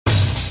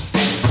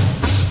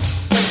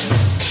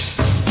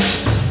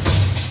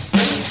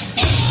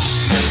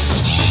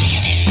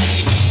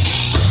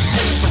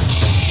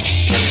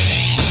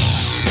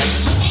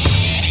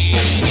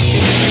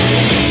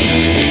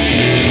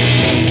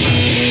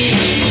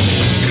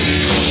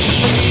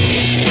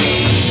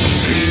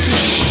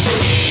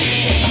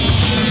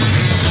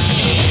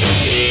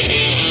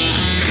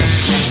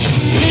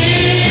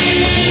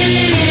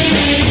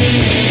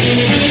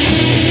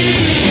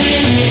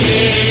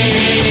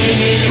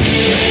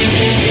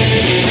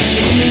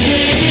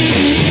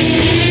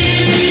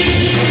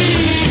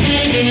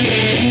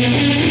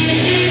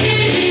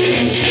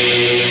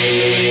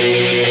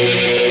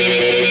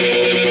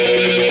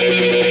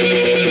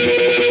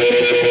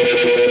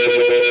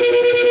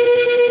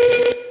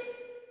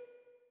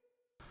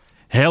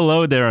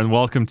Hello there and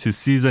welcome to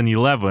Season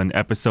 11,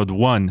 Episode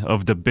 1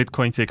 of the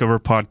Bitcoin Takeover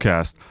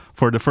podcast.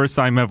 For the first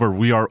time ever,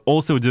 we are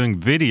also doing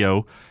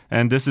video,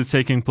 and this is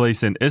taking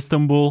place in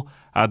Istanbul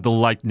at the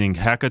Lightning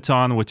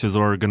Hackathon, which is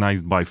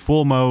organized by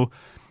Fulmo.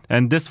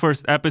 And this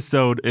first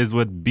episode is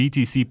with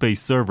BTC Pay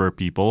server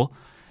people,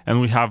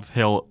 and we have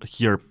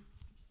here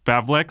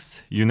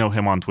Pavlex. You know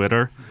him on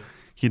Twitter.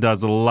 He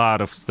does a lot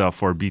of stuff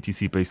for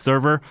BTC Pay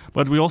server,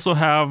 but we also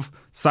have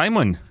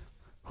Simon,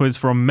 who is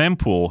from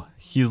Mempool.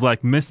 He's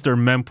like Mr.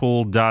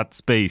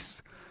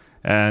 Mempool.space.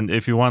 And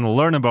if you want to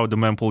learn about the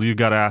Mempool, you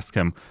got to ask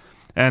him.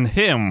 And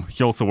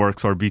he also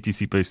works for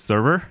BTC Pay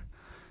server.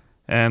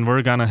 And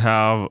we're going to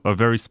have a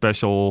very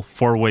special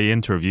four-way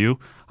interview.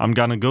 I'm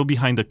going to go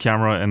behind the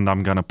camera and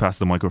I'm going to pass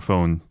the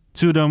microphone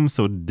to them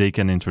so they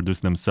can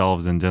introduce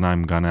themselves. And then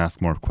I'm going to ask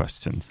more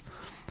questions.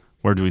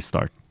 Where do we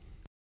start?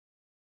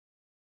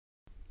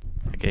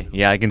 Okay,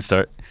 yeah, I can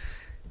start.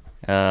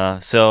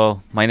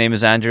 So my name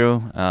is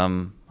Andrew.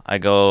 I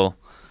go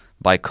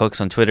by Cooks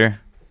on Twitter.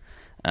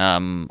 I've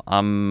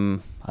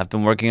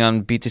been working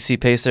on BTC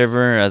Pay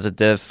server as a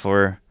dev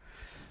for,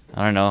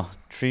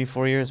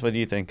 3-4 years. What do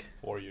you think?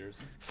 4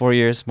 years. 4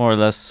 years, more or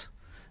less.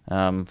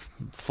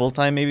 Full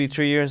time, maybe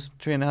 3 years,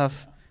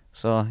 3.5.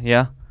 So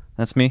yeah,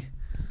 that's me.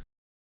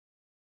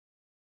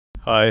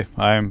 Hi,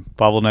 I'm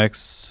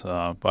Pavlex.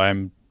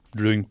 I'm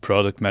doing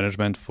product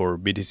management for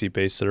BTC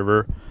Pay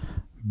server,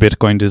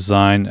 Bitcoin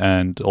design,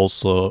 and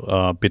also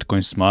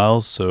Bitcoin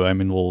Smiles. So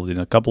I'm involved in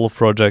a couple of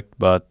projects,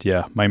 but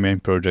yeah, my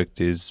main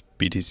project is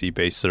BTC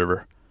Pay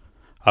server.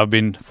 I've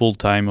been full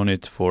time on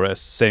it for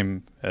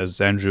same as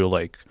Andrew,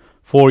 like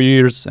 4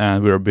 years,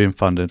 and we're being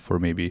funded for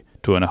maybe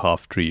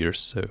 2.5, 3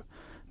 years. So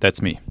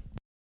that's me.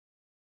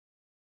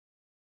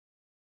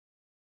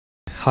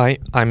 Hi,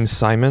 I'm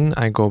Simon.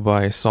 I go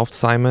by Soft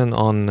Simon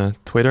on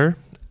Twitter,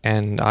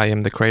 and I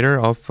am the creator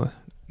of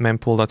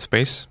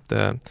Mempool.space,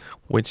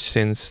 which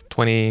since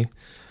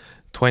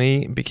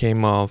 2020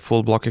 became a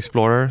full block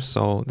explorer.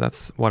 So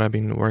that's what I've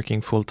been working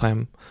full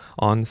time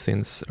on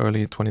since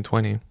early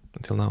 2020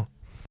 until now.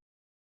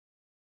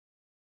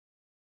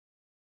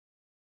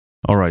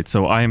 All right,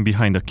 so I am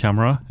behind the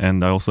camera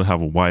and I also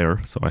have a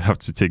wire, so I have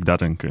to take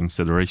that in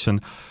consideration.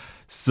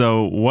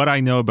 So what I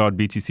know about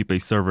BTC Pay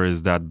server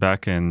is that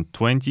back in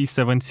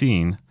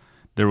 2017,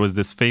 there was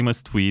this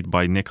famous tweet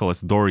by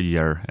Nicolas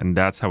Dorier, and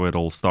that's how it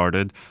all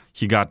started.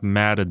 He got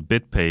mad at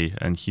BitPay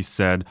and he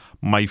said,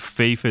 "My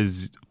faith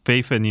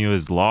in you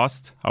is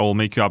lost. I will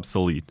make you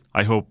obsolete."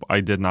 I hope I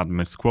did not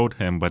misquote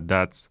him, but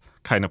that's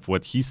kind of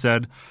what he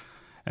said.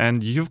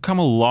 And you've come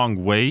a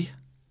long way.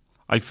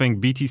 I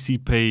think BTC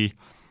Pay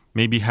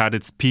maybe had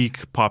its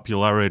peak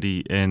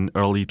popularity in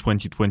early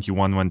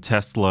 2021 when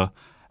Tesla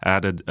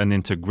added an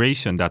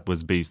integration that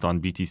was based on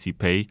BTC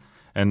Pay.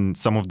 And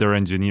some of their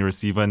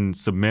engineers even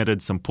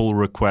submitted some pull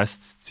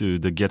requests to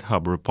the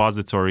GitHub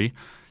repository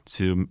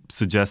to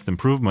suggest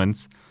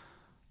improvements.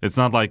 It's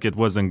not like it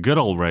wasn't good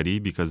already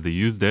because they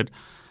used it.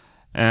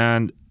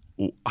 And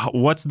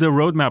what's the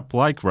roadmap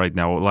like right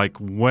now? Like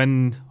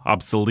when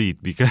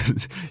obsolete?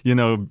 Because,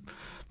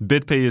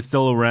 BitPay is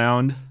still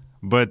around,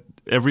 but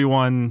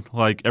everyone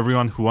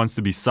who wants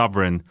to be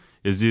sovereign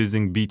is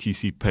using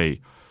BTC Pay.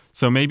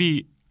 So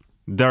maybe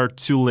there are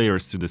two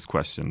layers to this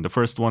question. The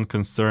first one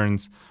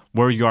concerns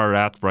where you are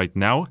at right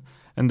now,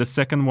 and the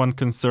second one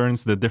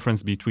concerns the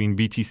difference between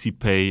BTC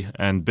Pay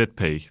and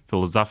BitPay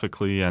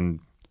philosophically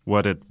and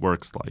what it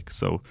works like.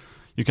 So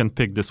you can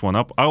pick this one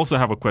up. I also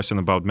have a question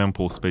about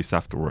Mempool.space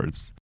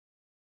afterwards.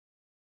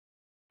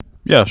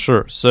 Yeah,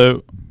 sure.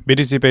 So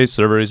BTC Pay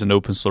server is an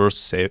open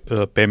source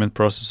payment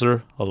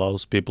processor,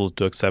 allows people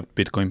to accept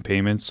Bitcoin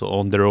payments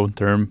on their own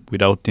term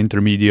without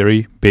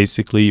intermediary,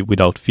 basically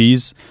without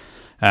fees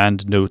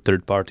and no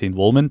third-party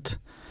involvement.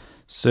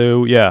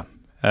 So yeah,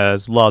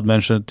 as Vlad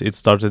mentioned, it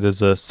started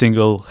as a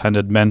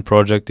single-handed man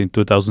project in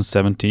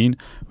 2017,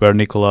 where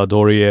Nicolas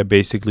Dorier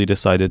basically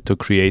decided to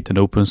create an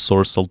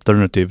open-source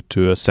alternative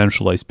to a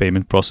centralized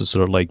payment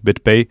processor like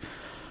BitPay.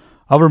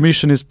 Our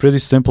mission is pretty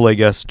simple, I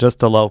guess,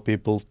 just allow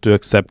people to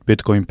accept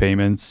Bitcoin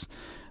payments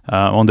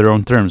on their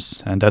own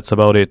terms, and that's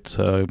about it,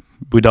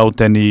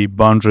 without any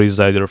boundaries,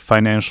 either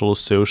financial,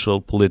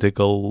 social,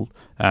 political,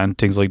 and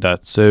things like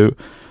that. So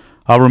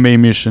our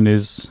main mission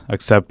is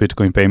accept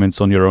Bitcoin payments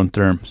on your own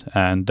terms,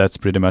 and that's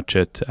pretty much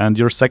it. And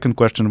your second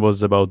question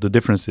was about the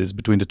differences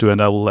between the two,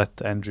 and I will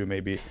let Andrew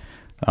maybe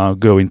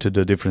go into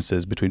the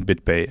differences between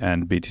BitPay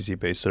and BTC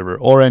Pay server,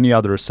 or any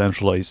other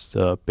centralized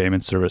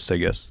payment service, I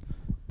guess.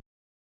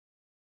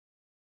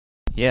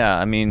 Yeah,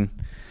 I mean,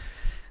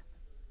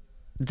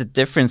 the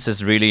difference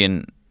is really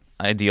in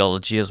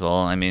ideology as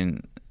well. I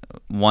mean,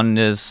 one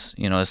is,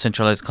 a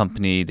centralized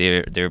company,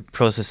 they're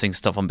processing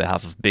stuff on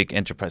behalf of big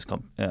enterprise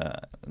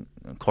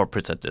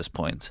corporates at this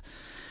point.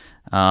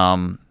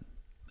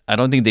 I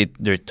don't think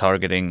they're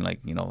targeting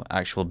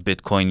actual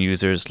Bitcoin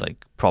users,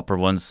 like proper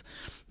ones.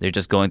 They're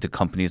just going to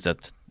companies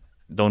that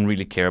don't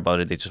really care about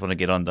it. They just want to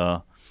get on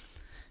the,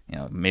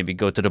 maybe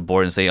go to the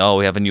board and say, "Oh,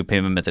 we have a new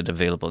payment method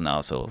available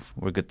now, so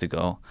we're good to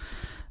go."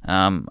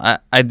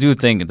 I do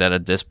think that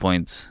at this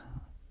point,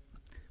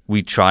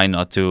 we try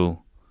not to,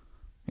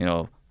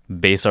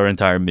 base our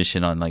entire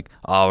mission on like,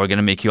 oh, we're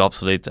gonna make you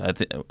obsolete.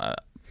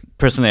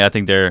 Personally, I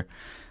think they're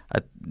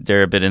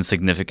a bit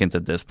insignificant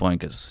at this point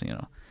because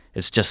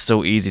it's just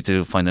so easy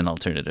to find an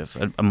alternative,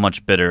 a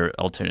much better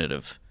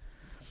alternative.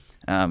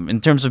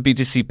 In terms of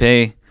BTC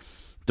Pay,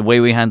 the way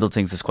we handle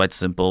things is quite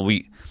simple.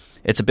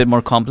 It's a bit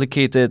more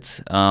complicated.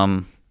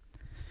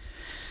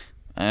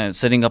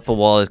 Setting up a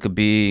wallet could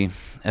be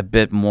a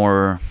bit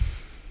more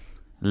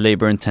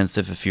labor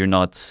intensive if you're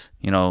not,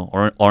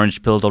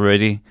 orange pilled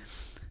already.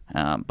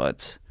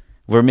 But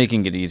we're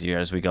making it easier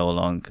as we go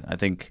along. I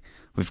think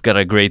we've got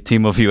a great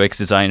team of UX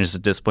designers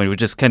at this point,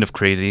 which is kind of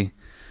crazy.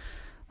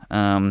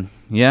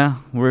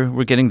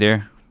 We're getting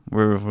there.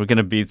 We're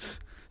gonna beat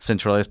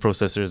centralized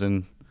processors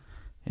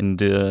in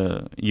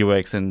the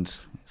UX and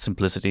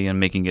simplicity and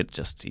making it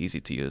just easy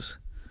to use.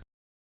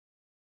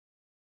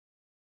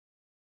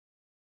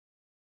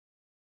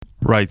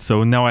 Right,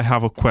 so now I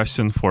have a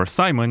question for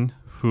Simon,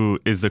 who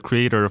is the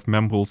creator of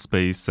Mempool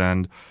Space,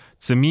 and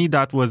to me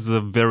that was a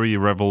very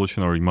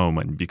revolutionary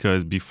moment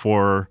because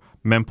before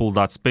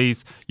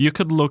Mempool.space, you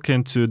could look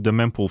into the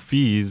Mempool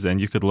fees and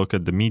you could look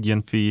at the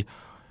median fee.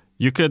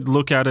 You could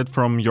look at it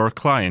from your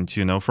client,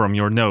 from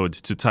your node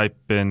to type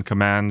in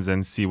commands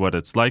and see what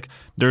it's like.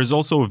 There's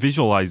also a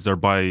visualizer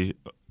by,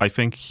 I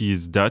think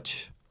he's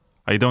Dutch.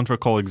 I don't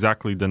recall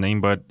exactly the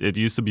name, but it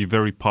used to be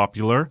very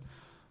popular.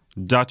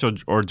 Dutch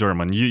or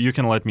German. You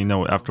can let me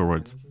know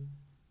afterwards.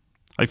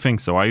 I think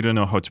so. I don't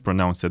know how to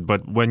pronounce it.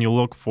 But when you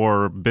look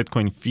for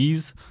Bitcoin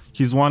fees,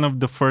 he's one of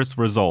the first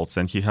results.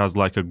 And he has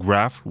like a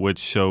graph which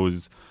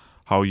shows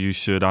how you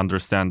should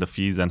understand the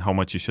fees and how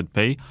much you should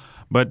pay.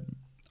 But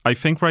I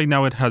think right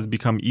now it has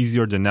become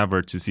easier than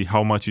ever to see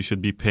how much you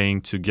should be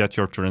paying to get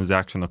your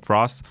transaction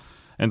across.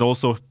 And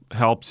also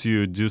helps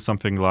you do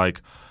something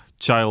like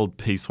child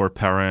pays for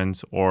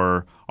parent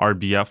or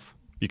RBF,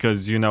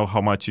 because you know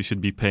how much you should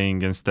be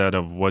paying instead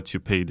of what you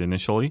paid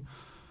initially.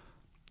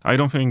 I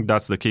don't think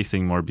that's the case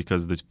anymore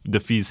because the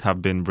fees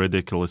have been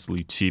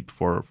ridiculously cheap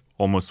for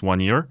almost 1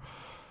 year.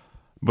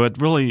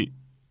 But really,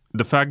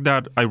 the fact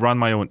that I run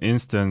my own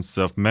instance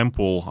of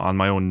Mempool on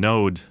my own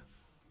node,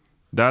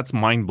 that's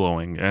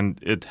mind-blowing and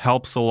it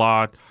helps a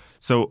lot.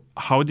 So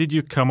how did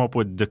you come up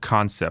with the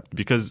concept?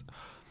 Because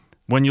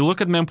when you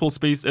look at Mempool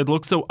Space, it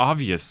looks so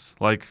obvious.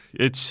 Like,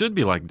 it should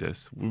be like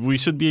this. We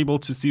should be able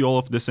to see all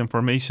of this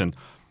information.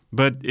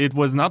 But it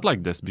was not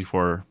like this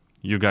before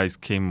you guys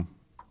came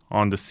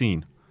on the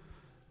scene.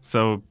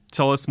 So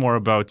tell us more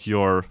about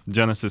your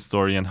genesis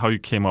story and how you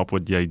came up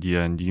with the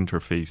idea and the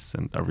interface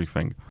and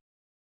everything.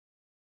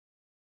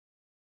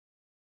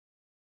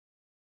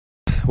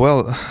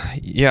 Well,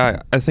 yeah,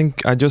 I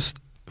think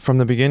from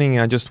the beginning,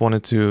 I just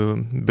wanted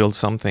to build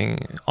something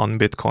on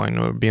Bitcoin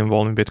or be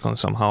involved in Bitcoin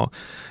somehow.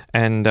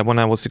 And when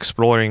I was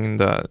exploring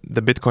the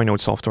Bitcoin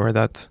node software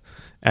that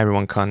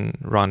everyone can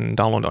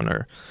download on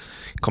their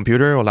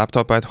computer or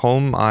laptop at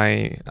home,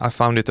 I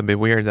found it a bit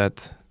weird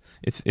that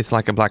it's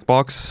like a black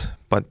box,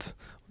 but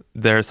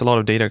there's a lot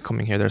of data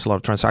coming here. There's a lot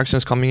of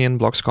transactions coming in,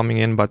 blocks coming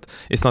in, but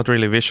it's not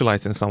really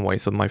visualized in some way.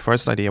 So my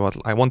first idea was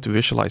I want to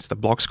visualize the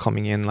blocks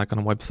coming in like on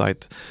a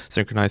website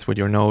synchronized with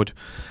your node.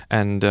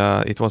 And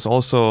it was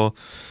also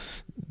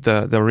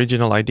the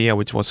original idea,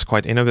 which was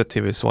quite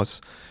innovative,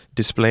 was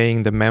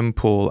displaying the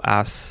mempool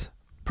as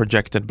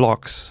projected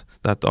blocks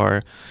that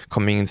are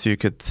coming in so you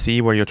could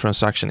see where your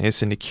transaction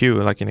is in the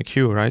queue, like in a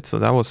queue, right? So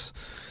that was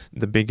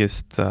the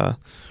biggest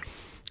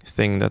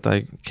thing that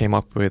I came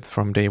up with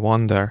from day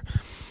one there.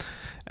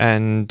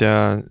 And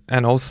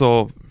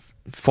also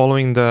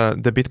following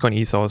the Bitcoin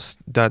ethos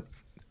that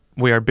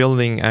we are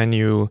building a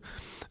new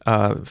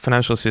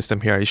financial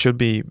system here. It should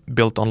be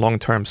built on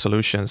long-term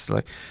solutions.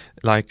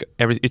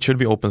 It should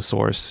be open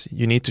source.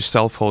 You need to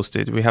self-host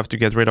it. We have to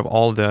get rid of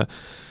all the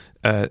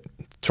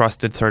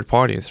trusted third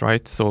parties,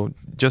 right? So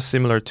just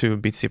similar to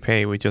BTC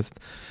Pay,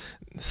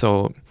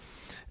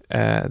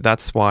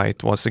 that's why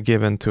it was a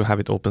given to have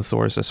it open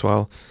source as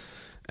well.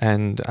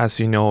 And as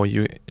you know,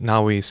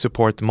 now we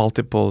support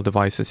multiple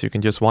devices. You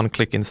can just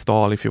one-click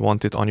install if you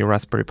want it on your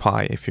Raspberry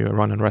Pi. If you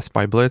run on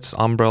Raspberry Blitz,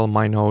 Umbrel,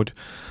 MyNode,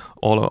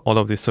 all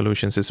of these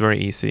solutions, is very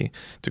easy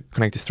to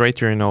connect it straight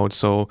to your node.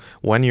 So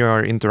when you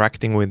are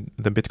interacting with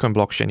the Bitcoin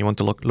blockchain, you want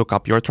to look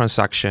up your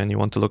transaction, you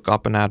want to look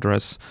up an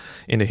address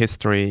in the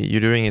history, you're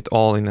doing it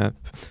all in a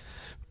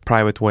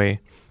private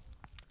way.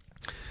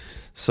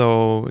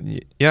 So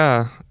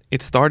yeah,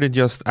 it started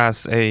just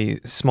as a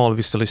small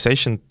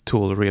visualization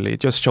tool, really.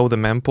 Just show the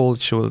mempool,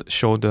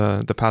 show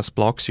the past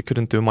blocks. You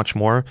couldn't do much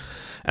more.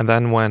 And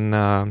then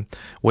when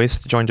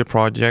Wiz joined the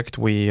project,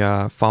 we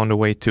found a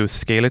way to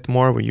scale it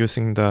more. We're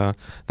using the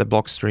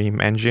Blockstream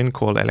engine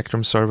called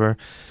Electrum Server,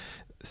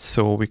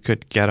 so we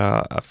could get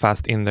a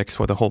fast index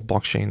for the whole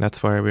blockchain.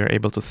 That's where we were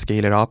able to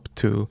scale it up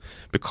to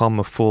become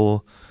a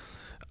full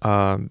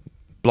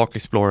block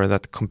explorer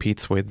that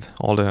competes with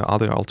all the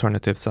other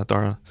alternatives that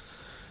are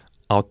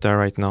out there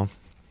right now.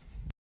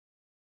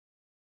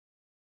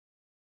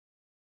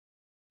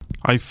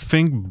 I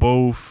think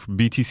both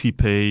BTC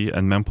Pay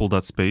and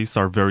Mempool.space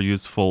are very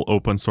useful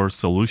open source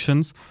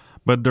solutions,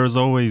 But there's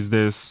always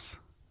this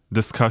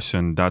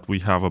discussion that we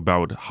have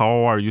about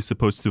how are you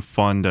supposed to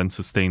fund and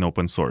sustain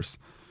open source.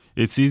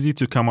 It's easy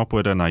to come up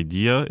with an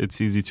idea, it's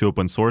easy to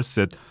open source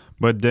it,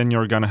 but then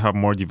you're going to have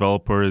more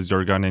developers,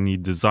 you're going to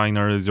need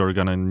designers, you're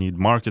going to need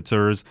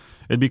marketers.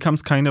 It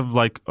becomes kind of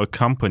like a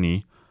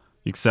company,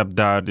 except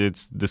that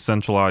it's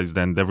decentralized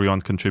and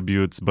everyone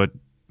contributes, but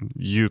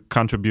you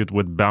contribute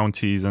with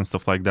bounties and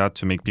stuff like that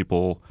to make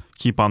people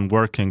keep on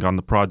working on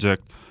the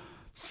project.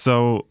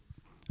 So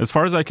as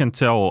far as I can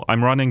tell,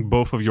 I'm running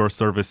both of your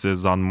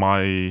services on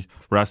my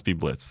Raspberry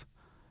Blitz.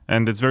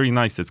 And it's very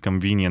nice, it's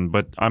convenient,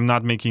 but I'm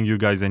not making you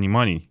guys any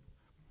money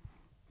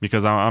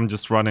because I'm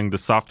just running the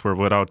software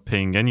without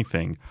paying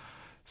anything.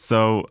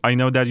 So I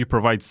know that you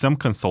provide some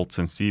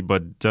consultancy,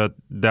 but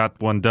that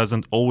one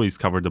doesn't always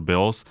cover the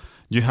bills.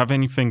 Do you have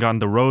anything on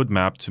the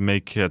roadmap to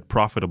make it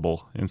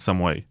profitable in some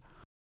way?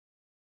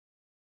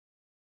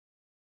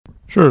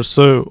 Sure.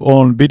 So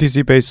on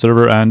BTC Pay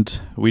server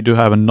end, we do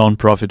have a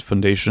non-profit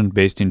foundation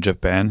based in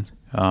Japan.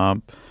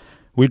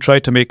 We try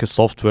to make a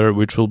software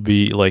which will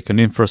be like an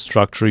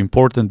infrastructure,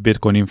 important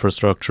Bitcoin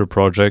infrastructure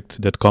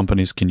project that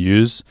companies can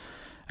use.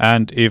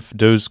 And if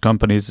those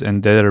companies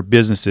and their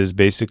businesses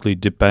basically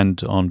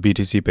depend on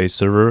BTC Pay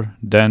server,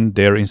 then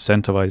they're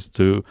incentivized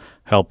to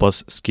help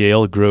us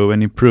scale, grow,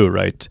 and improve,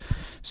 right?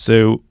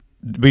 So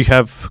we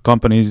have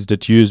companies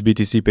that use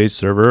BTC Pay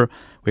server.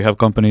 We have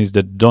companies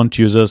that don't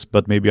use us,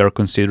 but maybe are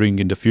considering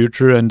in the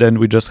future. And then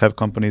we just have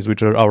companies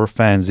which are our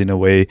fans in a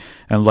way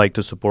and like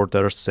to support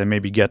us and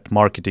maybe get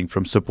marketing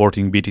from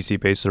supporting BTC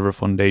Pay Server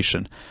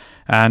Foundation.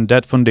 And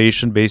that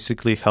foundation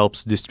basically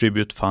helps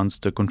distribute funds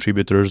to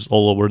contributors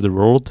all over the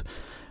world.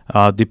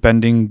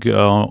 Depending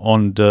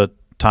on the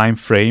time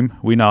frame,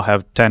 we now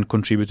have 10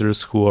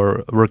 contributors who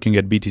are working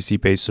at BTC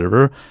Pay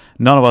server.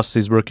 None of us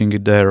is working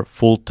there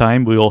full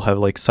time. We all have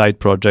like side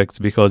projects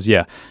because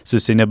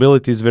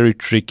sustainability is very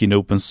tricky in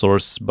open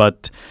source,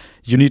 but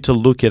you need to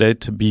look at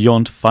it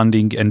beyond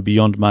funding and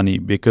beyond money,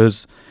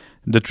 because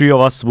the three of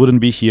us wouldn't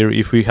be here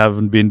if we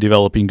haven't been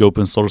developing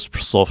open source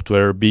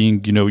software.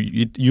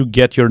 You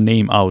get your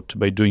name out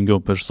by doing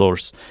open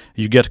source.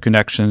 You get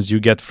connections, you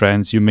get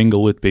friends, you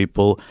mingle with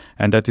people,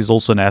 and that is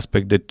also an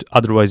aspect that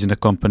otherwise in a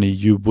company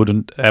you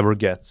wouldn't ever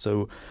get.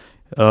 So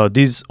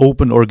these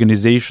open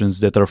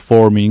organizations that are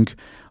forming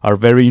are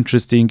very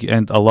interesting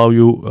and allow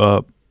you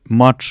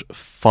much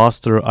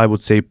faster, I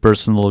would say,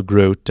 personal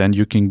growth, and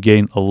you can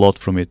gain a lot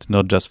from it,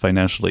 not just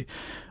financially.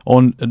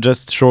 On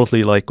just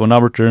shortly, like on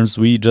our terms,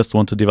 we just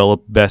want to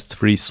develop best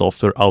free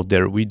software out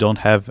there. We don't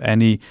have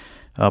any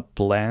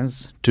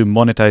plans to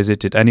monetize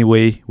it in any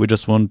way. We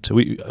just want,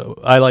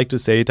 I like to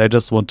say it, I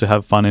just want to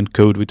have fun and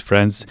code with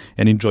friends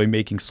and enjoy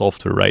making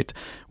software, right?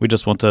 We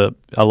just want to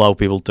allow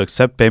people to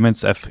accept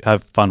payments,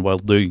 have fun while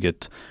doing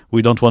it.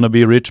 We don't want to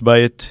be rich by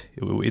it.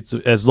 It's,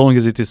 as long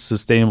as it is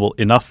sustainable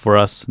enough for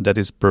us, that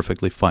is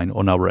perfectly fine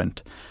on our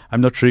end. I'm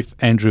not sure if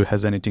Andrew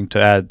has anything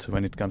to add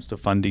when it comes to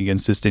funding and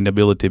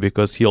sustainability,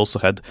 because he also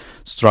had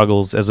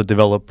struggles as a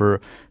developer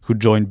who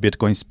joined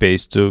Bitcoin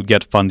space to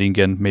get funding,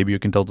 and maybe you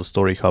can tell the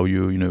story how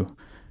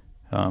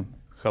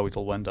how it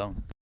all went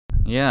down.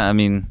 Yeah, I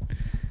mean,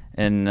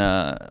 and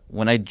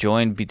when I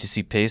joined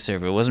BTC Pay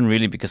server, it wasn't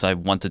really because I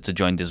wanted to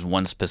join this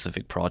one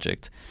specific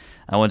project.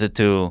 I wanted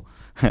to,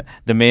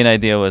 the main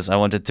idea was I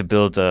wanted to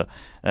build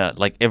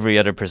like every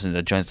other person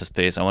that joins the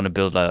space, I want to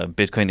build a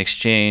Bitcoin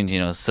exchange,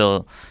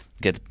 sell,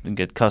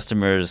 get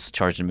customers,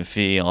 charge them a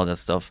fee, all that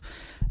stuff.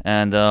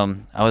 And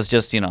I was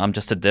just, I'm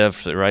just a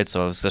dev, right?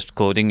 So I was just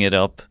coding it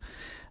up.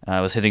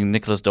 I was hitting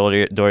Nicholas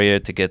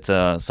Dorier to get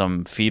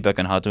some feedback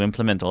on how to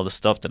implement all the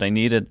stuff that I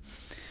needed.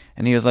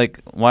 And he was like,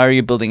 "Why are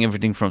you building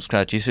everything from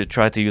scratch? You should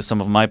try to use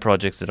some of my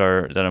projects that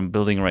I'm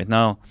building right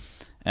now."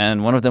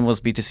 And one of them was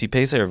BTC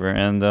Pay server.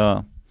 And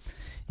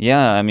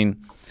I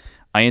mean,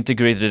 I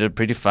integrated it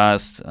pretty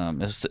fast.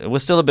 It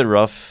was still a bit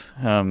rough,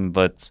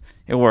 but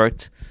it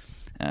worked.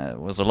 It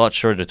was a lot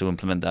shorter to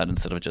implement that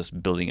instead of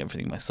just building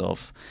everything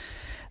myself.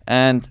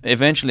 And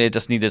eventually I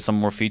just needed some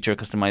more feature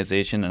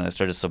customization, and I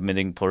started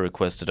submitting pull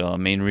requests to the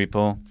main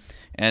repo,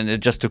 and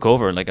it just took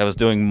over. Like, I was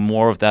doing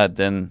more of that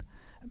than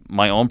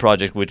my own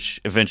project, which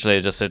eventually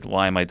I just said,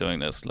 why am I doing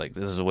this? Like,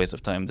 this is a waste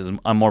of time.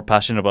 I'm more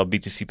passionate about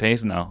BTC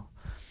Pays now.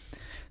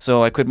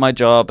 So I quit my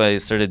job. I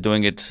started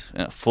doing it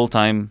full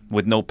time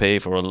with no pay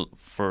for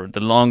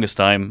the longest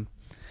time.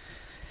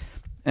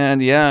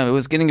 And yeah, it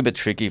was getting a bit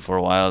tricky for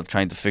a while,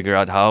 trying to figure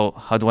out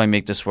how do I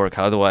make this work?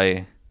 How do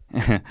I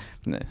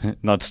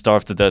not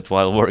starve to death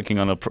while working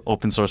on an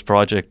open source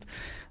project?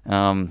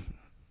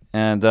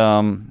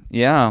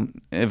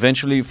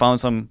 Eventually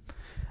found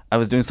I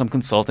was doing some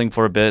consulting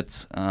for a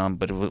bit,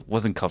 but it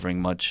wasn't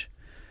covering much.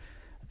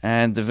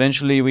 And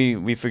eventually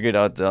we figured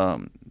out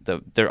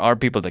that there are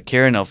people that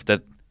care enough,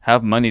 that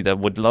have money, that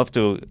would love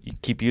to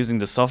keep using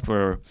the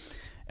software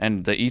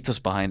and the ethos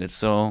behind it.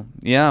 So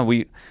yeah,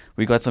 we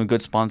got some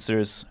good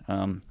sponsors.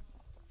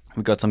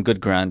 We got some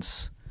good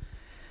grants.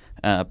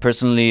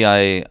 Personally,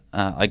 I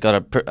got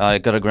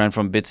a grant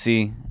from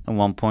Bitsy at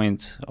one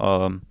point,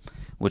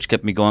 which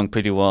kept me going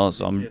pretty well.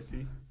 So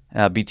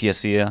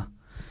BTSC, yeah.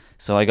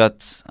 So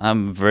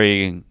I'm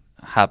very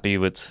happy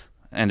with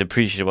and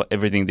appreciative of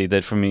everything they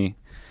did for me.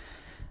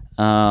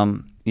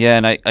 And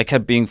I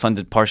kept being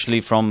funded partially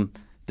from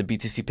the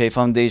BTC Pay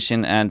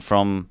Foundation and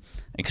from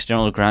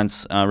external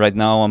grants. Right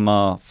now, I'm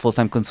a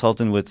full-time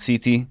consultant with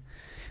CT,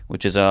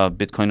 which is a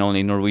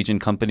Bitcoin-only Norwegian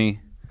company.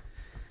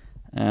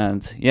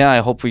 And I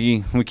hope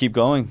we keep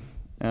going.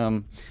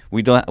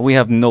 We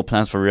have no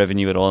plans for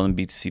revenue at all in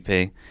BTC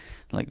Pay.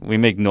 Like, we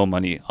make no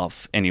money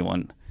off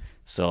anyone.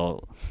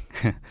 So,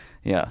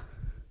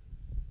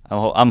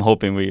 I'm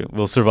hoping we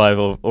will survive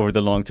over the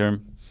long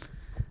term.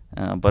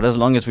 But as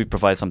long as we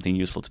provide something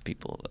useful to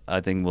people, I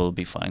think we'll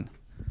be fine.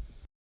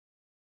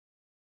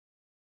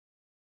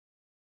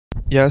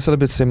 Yeah, it's a little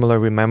bit similar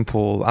with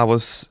Mempool. I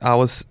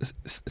was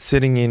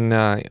sitting in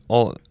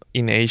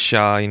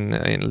Asia,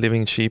 in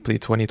living cheaply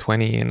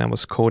 2020, and I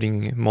was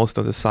coding most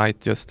of the site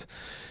just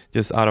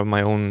out of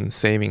my own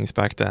savings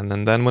back then.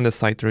 And then when the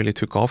site really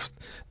took off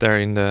there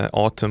in the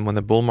autumn, when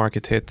the bull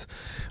market hit,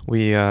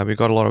 we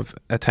got a lot of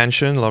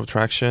attention, a lot of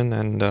traction,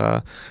 and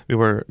we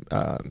were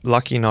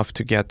lucky enough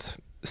to get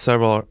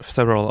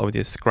several of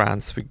these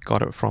grants. We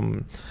got it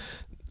from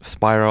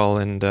Spiral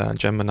and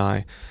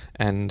Gemini,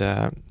 and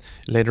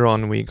later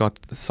on we got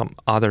some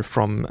other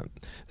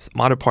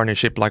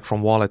partnership, like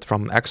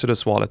from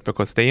Exodus Wallet,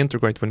 because they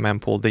integrate with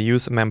Mempool. They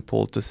use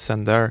Mempool to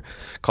send their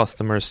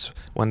customers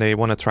when they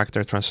want to track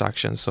their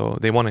transactions. So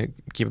they want to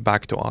give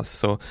back to us.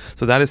 So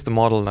that is the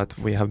model that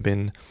we have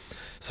been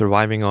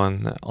surviving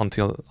on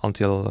until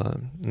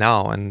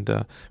now,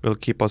 and will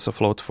keep us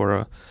afloat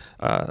for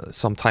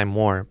some time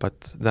more.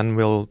 But then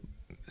we'll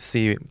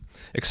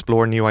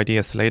explore new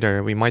ideas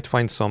later. We might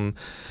find some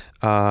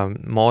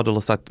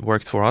models that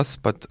works for us,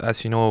 but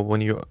as you know,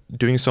 when you're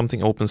doing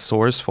something open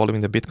source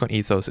following the Bitcoin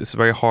ethos, it's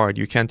very hard.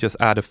 You can't just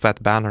add a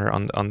fat banner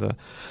on the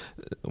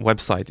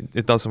website.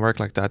 It doesn't work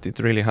like that. It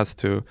really has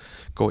to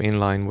go in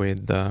line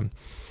with the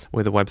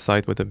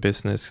website, with the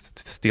business,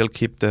 still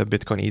keep the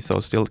Bitcoin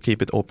ethos, still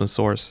keep it open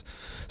source.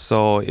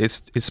 So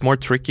it's more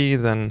tricky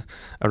than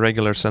a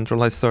regular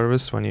centralized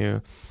service when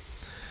you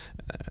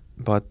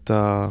but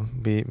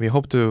we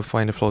hope to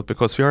find a float,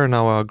 because we are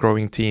now a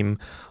growing team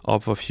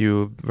of a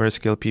few very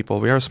skilled people.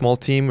 We are a small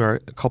team. We're a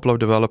couple of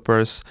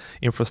developers,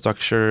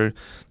 infrastructure,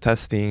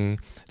 testing,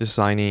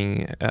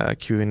 designing,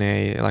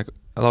 Q&A, like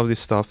a lot of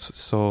this stuff.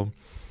 So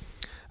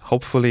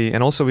hopefully,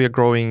 and also we are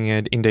growing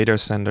in data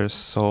centers,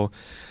 so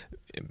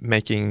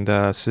making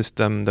the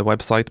system, the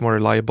website, more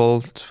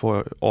reliable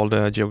for all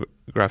the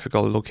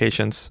geographical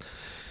locations.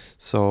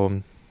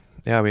 So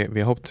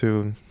we hope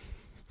to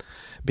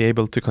be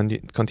able to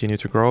continue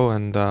to grow,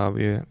 and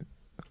we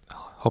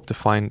hope to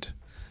find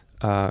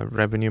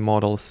revenue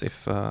models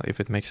if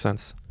it makes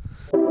sense.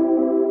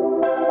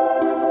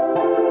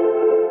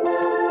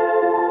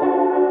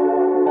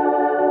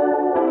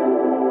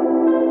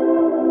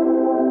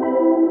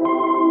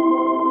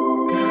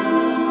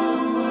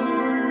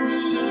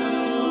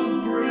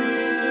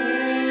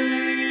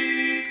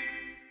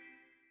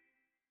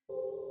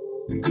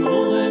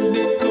 Golden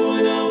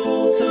Bitcoin on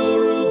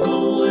Vaultoro,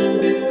 golden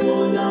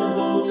Bitcoin on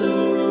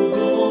Vaultoro,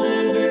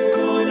 golden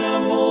Bitcoin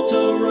on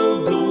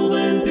Vaultoro,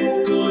 golden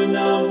Bitcoin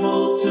on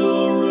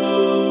Vaultoro.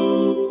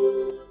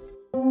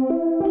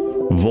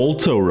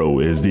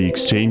 Vaultoro is the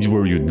exchange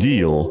where you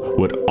deal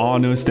with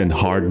honest and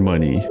hard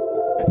money.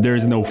 There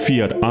is no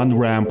fiat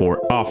on-ramp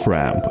or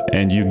off-ramp,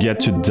 and you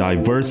get to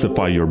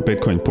diversify your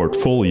Bitcoin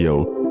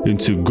portfolio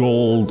into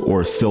gold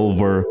or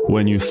silver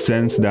when you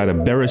sense that a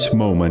bearish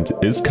moment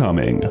is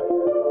coming.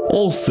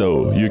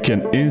 Also, you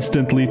can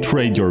instantly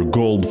trade your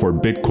gold for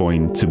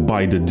Bitcoin to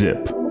buy the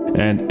dip.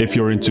 And if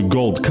you're into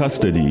gold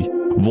custody,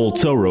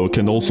 Vaultoro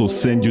can also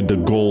send you the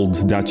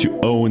gold that you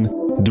own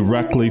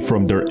directly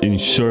from their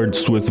insured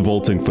Swiss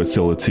vaulting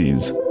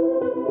facilities.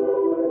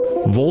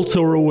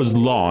 Vaultoro was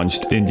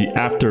launched in the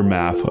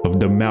aftermath of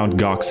the Mt.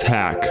 Gox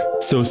hack.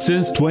 So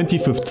since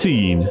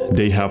 2015,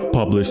 they have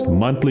published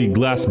monthly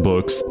glass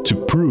books to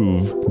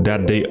prove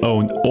that they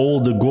own all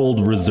the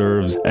gold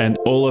reserves and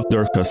all of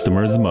their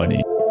customers'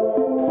 money.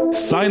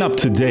 Sign up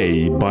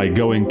today by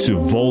going to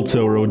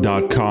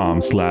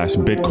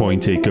vaultoro.com/Bitcoin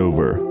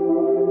takeover.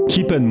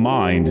 Keep in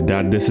mind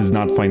that this is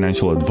not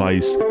financial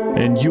advice,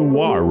 and you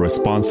are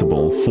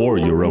responsible for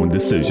your own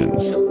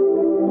decisions.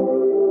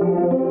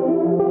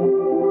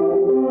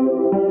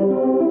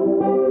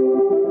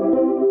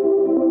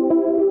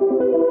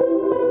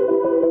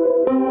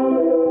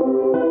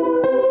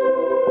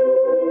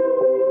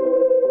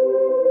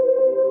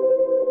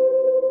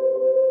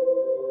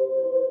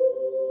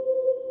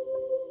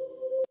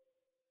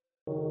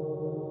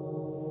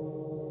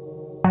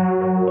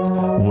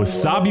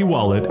 Wasabi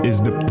Wallet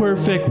is the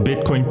perfect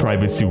Bitcoin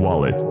privacy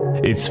wallet.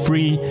 It's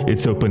free,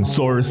 it's open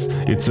source,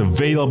 it's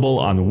available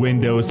on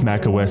Windows,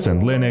 macOS,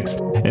 and Linux,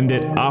 and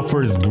it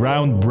offers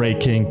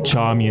groundbreaking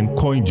Chaumian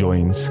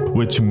CoinJoins,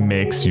 which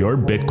makes your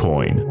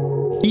Bitcoin.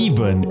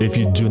 Even if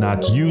you do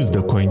not use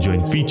the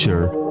CoinJoin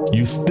feature,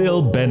 you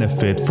still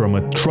benefit from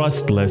a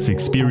trustless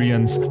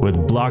experience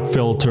with block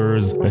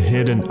filters, a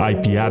hidden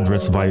IP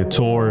address via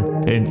Tor,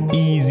 and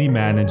easy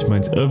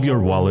management of your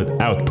wallet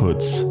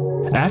outputs.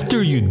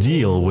 After you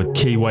deal with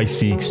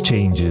KYC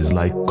exchanges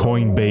like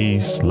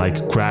Coinbase,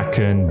 like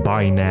Kraken,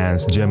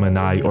 Binance,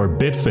 Gemini, or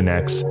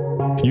Bitfinex,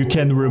 you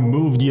can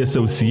remove the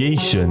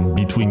association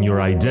between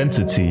your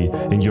identity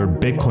and your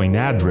Bitcoin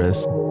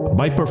address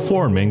by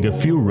performing a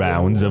few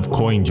rounds of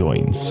coin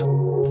joins.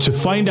 To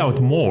find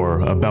out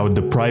more about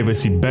the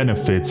privacy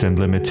benefits and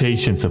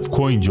limitations of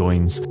coin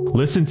joins,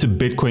 listen to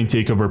Bitcoin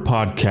Takeover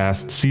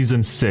Podcast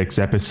Season 6,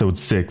 Episode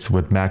 6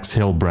 with Max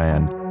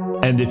Hillbrand.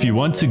 And if you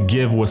want to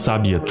give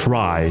Wasabi a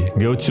try,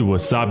 go to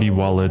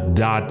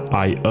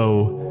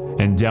wasabiwallet.io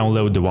and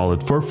download the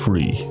wallet for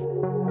free.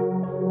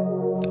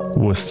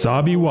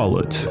 Wasabi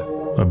Wallet,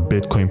 a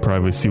Bitcoin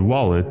privacy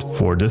wallet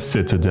for the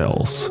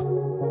citadels.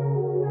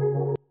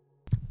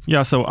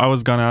 Yeah, so I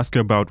was gonna ask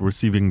you about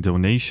receiving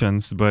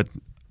donations, but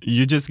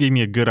you just gave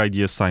me a good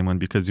idea, Simon,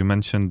 because you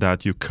mentioned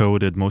that you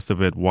coded most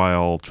of it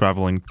while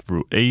traveling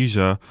through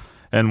Asia.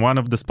 And one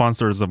of the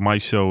sponsors of my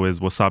show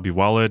is Wasabi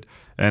Wallet,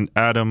 and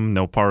Adam,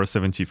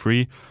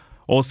 NoPara73,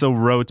 also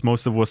wrote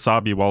most of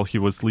Wasabi while he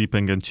was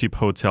sleeping in cheap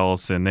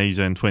hotels in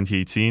Asia in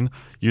 2018.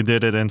 You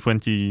did it in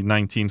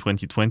 2019,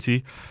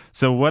 2020.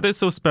 So what is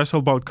so special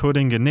about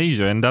coding in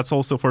Asia? And that's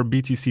also for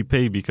BTC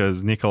Pay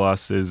because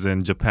Nicholas is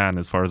in Japan,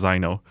 as far as I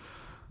know.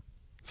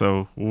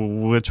 So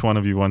which one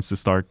of you wants to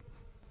start?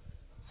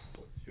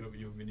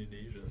 You've been in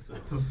Asia, so...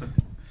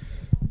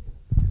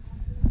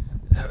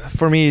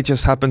 For me, it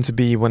just happened to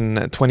be when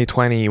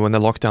 2020, when the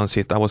lockdowns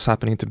hit, I was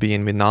happening to be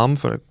in Vietnam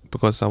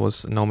because I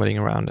was nomading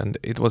around, and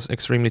it was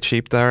extremely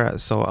cheap there.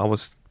 So I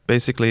was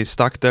basically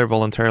stuck there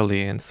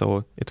voluntarily, and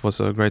so it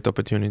was a great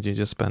opportunity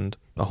to spend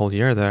a whole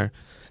year there,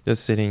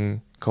 just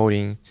sitting,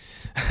 coding,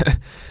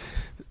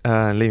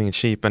 living it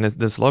cheap. And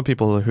there's a lot of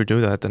people who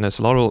do that, and there's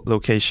a lot of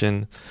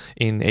location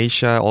in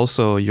Asia,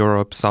 also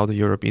Europe, South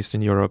Europe,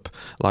 Eastern Europe,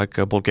 like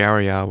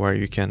Bulgaria, where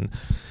you can.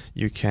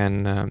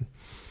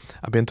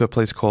 I've been to a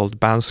place called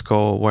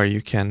Bansko where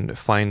you can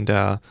find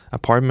an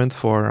apartment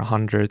for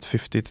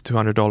 $150 to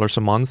 $200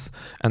 a month,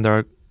 and there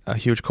are a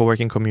huge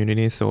co-working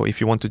community. So if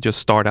you want to just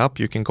start up,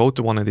 you can go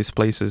to one of these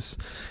places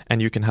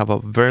and you can have a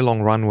very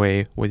long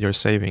runway with your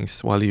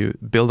savings while you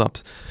build up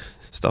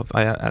stuff.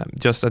 I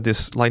just at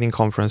this Lightning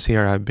conference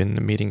here, I've been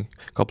meeting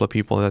a couple of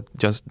people that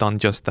just done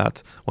just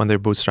that when they're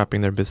bootstrapping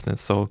their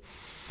business. So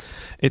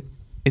it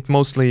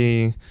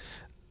mostly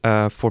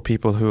for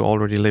people who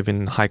already live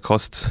in high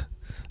cost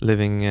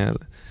living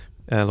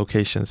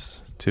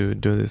locations to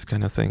do this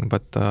kind of thing.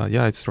 But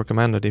yeah, it's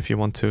recommended if you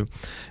want to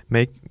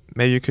maybe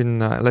you can,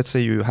 let's say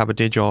you have a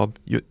day job,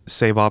 you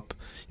save up,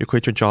 you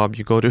quit your job,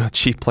 you go to a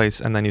cheap place,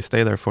 and then you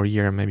stay there for a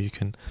year, and maybe you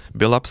can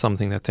build up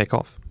something that take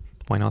off.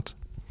 Why not?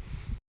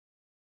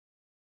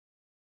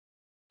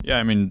 Yeah,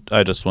 I mean,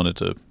 I just wanted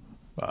to...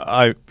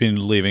 I've been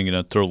living in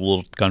a third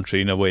world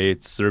country in a way.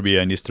 It's Serbia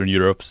and Eastern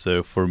Europe,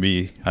 so for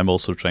me, I'm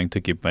also trying to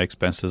keep my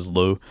expenses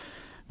low.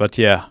 But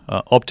yeah,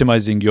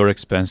 optimizing your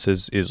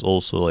expenses is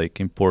also like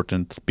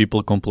important.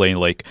 People complain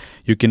like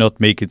you cannot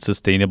make it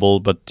sustainable,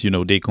 but you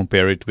know they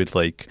compare it with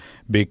like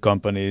big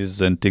companies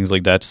and things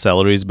like that,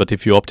 salaries. But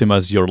if you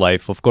optimize your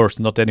life, of course,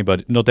 not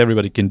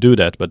everybody can do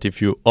that. But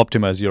if you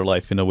optimize your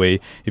life in a way,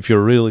 if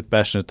you're really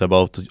passionate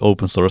about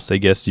open source, I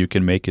guess you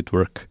can make it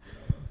work.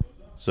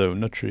 So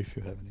not sure if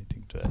you have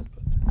anything to add.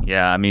 But.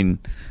 Yeah, I mean,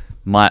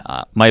 my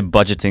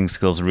budgeting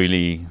skills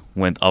really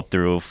went up the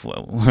roof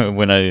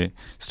when I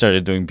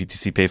started doing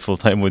BTC Pay full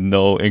time with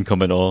no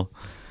income at all.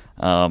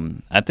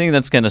 I think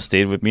that's kind of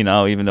stayed with me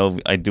now, even though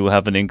I do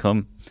have an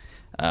income,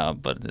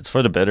 but it's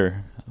for the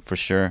better for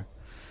sure.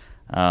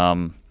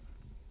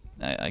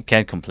 I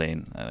can't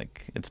complain.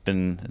 It's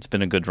been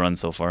a good run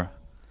so far.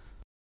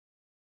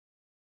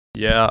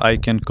 Yeah, I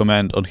can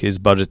comment on his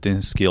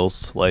budgeting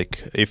skills.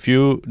 Like, if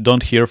you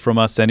don't hear from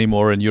us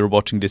anymore and you're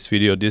watching this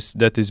video,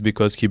 that is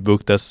because he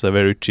booked us a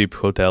very cheap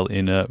hotel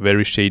in a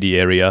very shady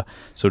area.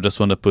 So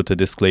just want to put a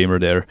disclaimer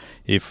there.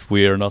 If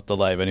we are not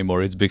alive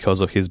anymore, it's because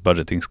of his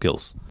budgeting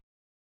skills.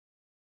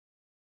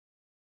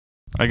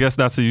 I guess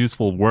that's a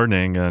useful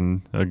warning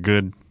and a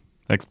good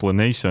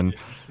explanation.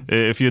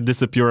 If you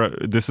disappear,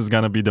 this is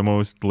going to be the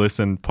most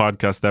listened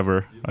podcast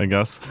ever, I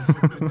guess.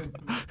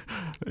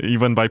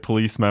 Even by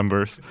police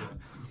members.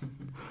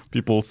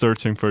 People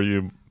searching for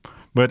you.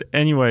 But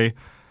anyway,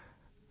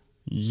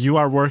 you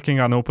are working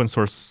on open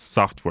source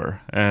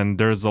software, and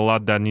there's a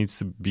lot that needs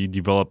to be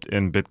developed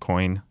in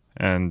Bitcoin,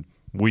 and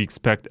we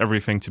expect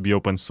everything to be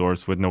open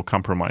source with no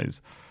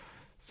compromise.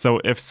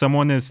 So if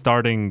someone is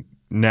starting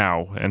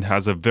now and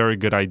has a very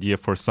good idea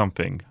for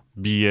something,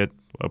 be it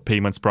a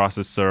payments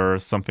processor,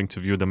 something to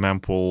view the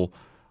mempool,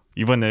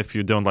 even if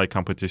you don't like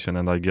competition,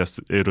 and I guess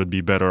it would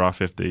be better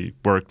off if they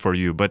worked for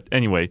you. But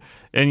anyway,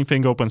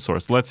 anything open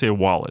source, let's say a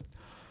wallet,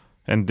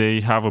 and they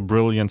have a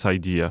brilliant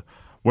idea.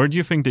 Where do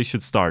you think they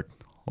should start?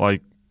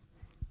 Like,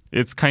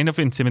 it's kind of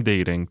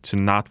intimidating to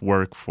not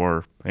work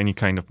for any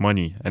kind of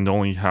money and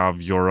only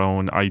have your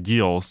own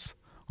ideals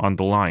on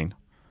the line.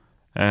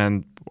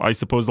 And I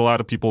suppose a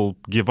lot of people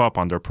give up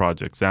on their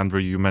projects. Andrew,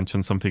 you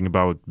mentioned something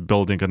about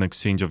building an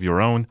exchange of your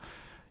own.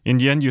 In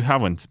the end, you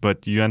haven't,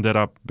 but you ended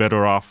up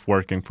better off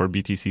working for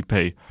BTC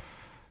Pay.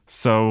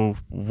 So,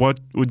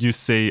 what would you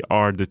say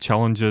are the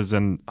challenges,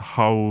 and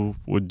how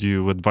would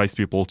you advise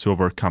people to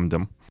overcome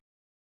them?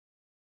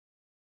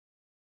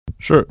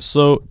 Sure.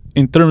 So,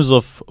 in terms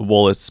of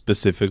wallets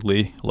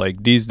specifically,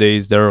 like these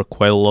days, there are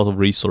quite a lot of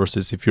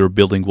resources if you're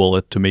building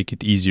wallet to make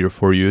it easier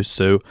for you.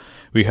 So,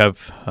 we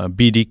have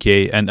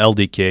BDK and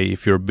LDK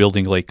if you're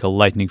building like a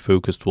Lightning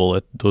focused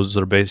wallet. Those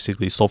are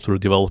basically software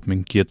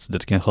development kits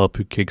that can help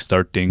you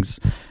kickstart things.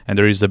 And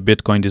there is a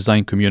Bitcoin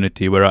design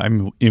community where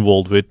I'm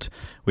involved with.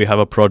 We have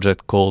a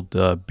project called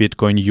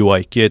Bitcoin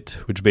UI Kit,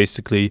 which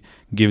basically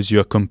gives you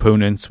a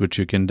components which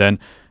you can then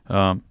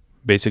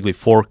basically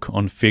fork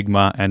on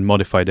Figma and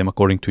modify them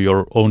according to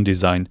your own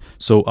design.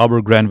 So our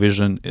grand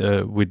vision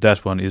with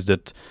that one is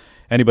that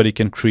anybody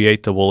can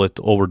create a wallet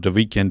over the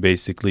weekend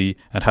basically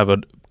and have a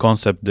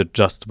concept that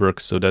just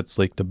works. So that's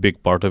like the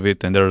big part of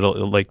it. And there are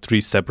like 3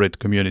 separate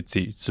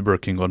communities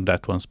working on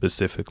that one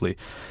specifically.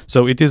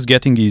 So it is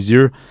getting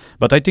easier.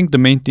 But I think the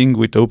main thing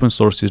with open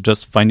source is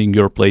just finding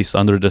your place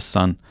under the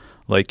sun.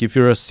 Like if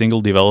you're a single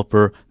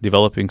developer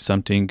developing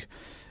something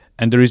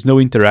and there is no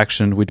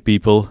interaction with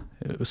people,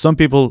 some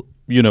people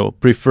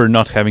prefer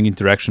not having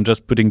interaction,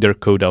 just putting their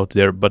code out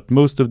there. But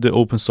most of the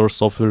open source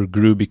software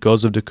grew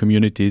because of the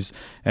communities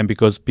and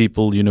because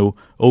people,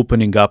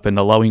 opening up and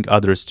allowing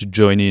others to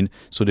join in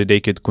so that they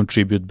could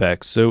contribute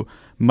back. So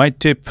my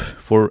tip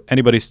for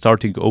anybody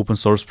starting open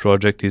source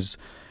project is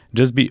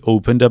just be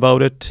open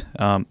about it,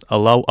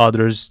 allow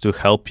others to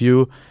help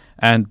you.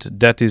 And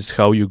that is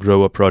how you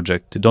grow a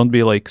project. Don't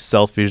be like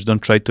selfish.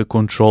 Don't try to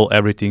control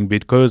everything,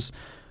 because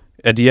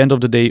at the end of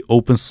the day,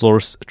 open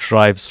source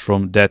thrives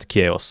from that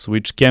chaos,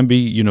 which can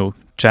be,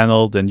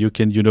 channeled, and you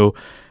can,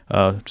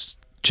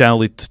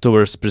 channel it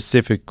towards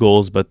specific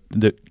goals. But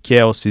the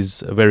chaos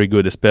is very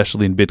good,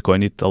 especially in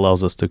Bitcoin. It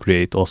allows us to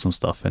create awesome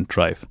stuff and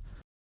thrive.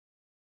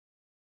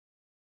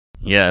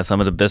 Yeah, some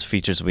of the best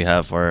features we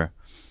have are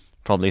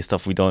probably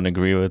stuff we don't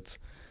agree with.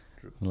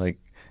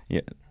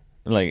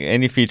 Like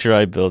any feature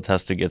I built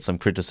has to get some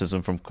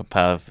criticism from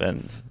Pav,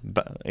 and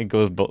it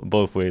goes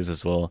both ways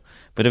as well.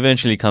 But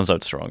eventually comes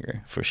out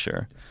stronger, for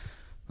sure.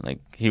 Like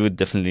he would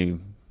definitely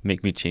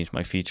make me change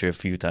my feature a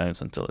few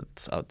times until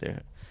it's out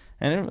there.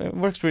 And it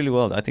works really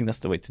well. I think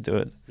that's the way to do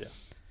it.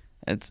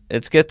 Yeah.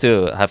 It's good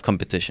to have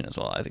competition as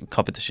well. I think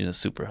competition is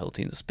super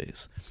healthy in the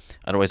space.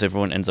 Otherwise,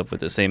 everyone ends up with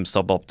the same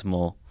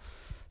suboptimal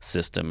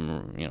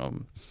system,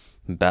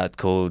 bad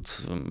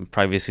codes,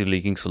 privacy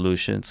leaking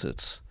solutions.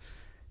 It's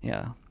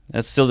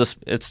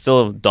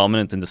still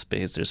dominant in the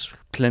space. There's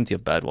plenty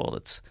of bad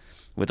wallets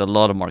with a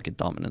lot of market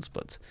dominance,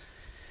 but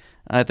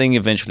I think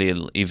eventually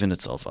it'll even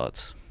itself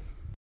out.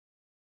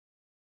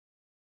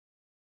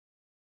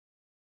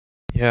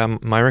 Yeah,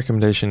 my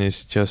recommendation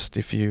is just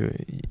if you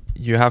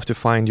have to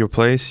find your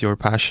place, your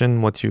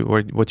passion, what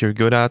you're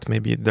good at.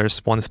 Maybe there's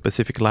one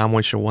specific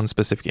language or one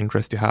specific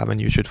interest you have, and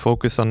you should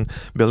focus on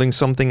building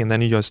something, and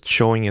then you're just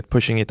showing it,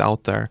 pushing it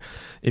out there.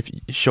 If you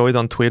show it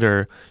on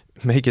Twitter,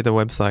 make it a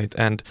website.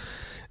 And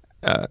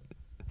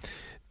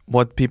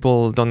what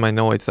people don't might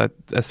know is that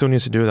as soon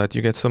as you do that,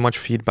 you get so much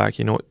feedback.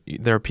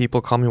 There are people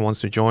come who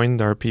wants to join.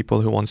 There are people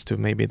who wants to,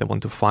 maybe they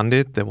want to fund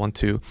it, they want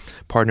to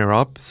partner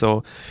up.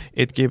 So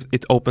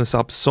it opens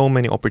up so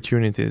many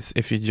opportunities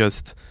if you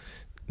just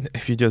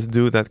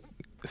do that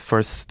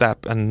first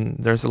step. And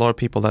there's a lot of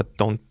people that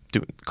don't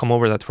come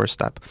over that first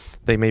step.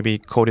 They maybe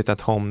code it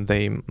at home.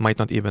 They might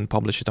not even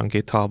publish it on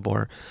GitHub,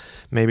 or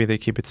maybe they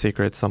keep it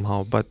secret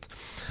somehow. But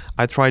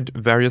I tried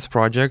various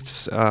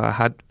projects. I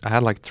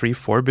had like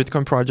 3-4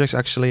 Bitcoin projects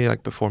actually,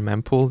 like before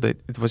Mempool.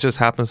 It was just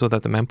happened so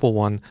that the Mempool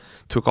one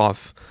took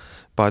off.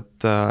 But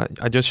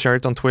I just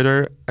shared it on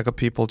Twitter. I got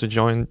people to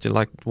join.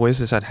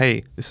 Wiz said,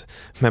 "Hey, this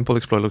Mempool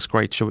Explorer looks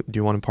great. Do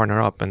you want to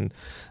partner up?" And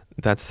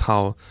that's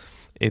how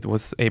it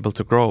was able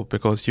to grow.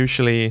 Because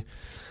usually,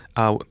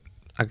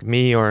 like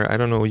me, or I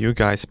don't know you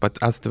guys, but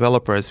as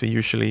developers, we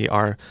usually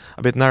are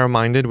a bit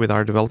narrow-minded with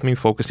our development,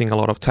 focusing a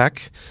lot of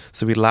tech.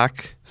 So we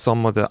lack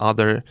some of the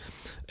other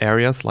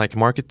areas like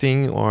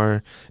marketing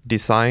or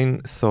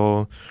design.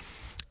 So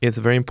it's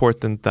very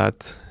important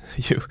that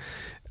you,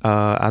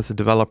 as a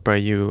developer,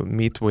 you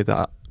meet with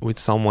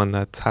someone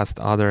that has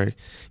other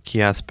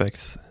key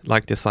aspects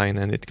like design,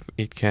 and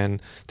it can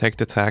take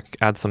the tech,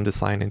 add some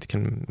design, and it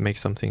can make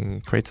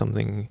create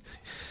something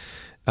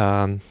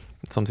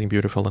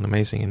beautiful and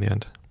amazing in the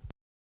end.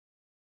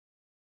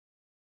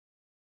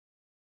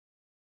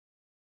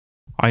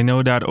 I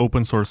know that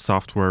open source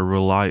software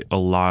rely a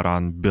lot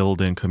on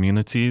building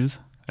communities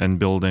and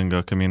building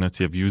a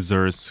community of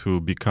users who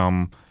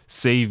become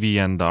savvy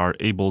and are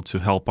able to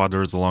help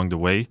others along the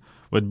way.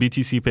 With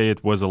BTC Pay,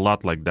 it was a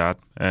lot like that.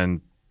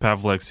 And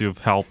Pavlex, you've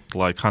helped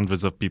like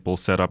hundreds of people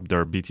set up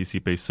their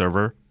BTC Pay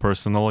server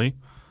personally.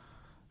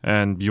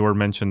 And you were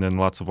mentioned in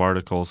lots of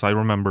articles. I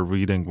remember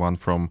reading one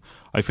from,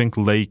 I think,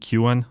 Lei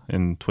Kuan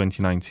in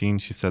 2019.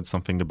 She said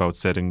something about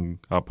setting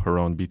up her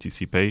own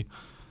BTC Pay.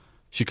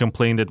 She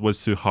complained it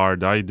was too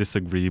hard. I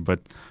disagree, but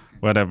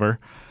whatever.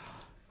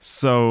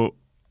 So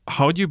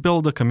how do you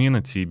build a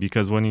community?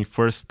 Because when you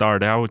first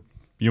start out,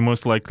 you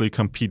most likely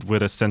compete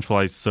with a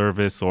centralized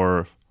service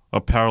or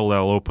a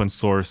parallel open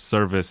source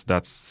service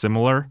that's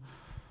similar?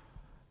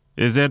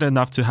 Is it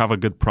enough to have a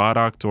good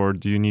product, or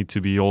do you need to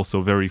be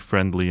also very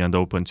friendly and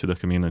open to the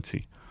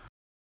community?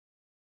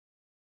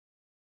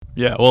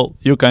 Yeah, well,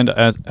 you kind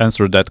of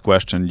answered that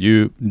question.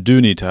 You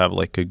do need to have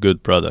like a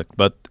good product,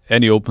 but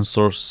any open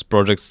source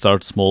project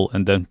starts small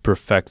and then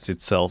perfects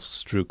itself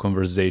through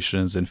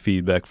conversations and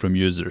feedback from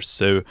users.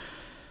 So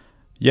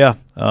yeah,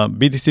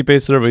 BTC Pay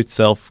Server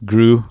itself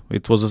grew.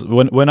 It was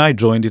when I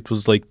joined, it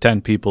was like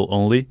 10 people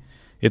only.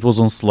 It was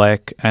on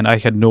Slack, and I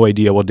had no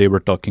idea what they were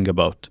talking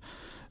about.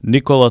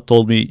 Nicola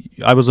told me,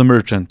 I was a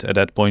merchant at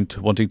that point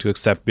wanting to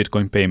accept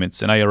Bitcoin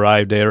payments, and I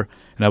arrived there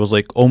and I was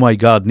like, oh my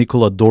god,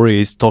 Nicola Dore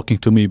is talking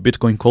to me,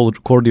 Bitcoin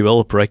core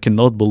developer. I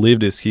cannot believe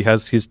this. He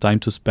has his time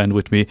to spend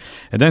with me.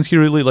 And then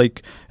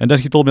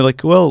he told me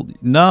like, well,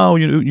 now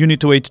you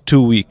need to wait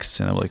 2 weeks.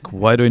 And I'm like,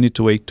 why do I need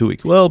to wait 2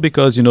 weeks? Well,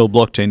 because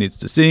blockchain needs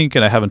to sync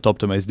and I haven't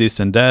optimized this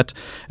and that.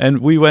 And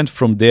we went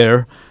from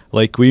there.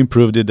 Like, we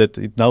improved it that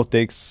it now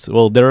takes,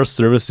 there are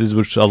services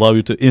which allow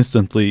you to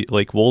instantly,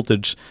 like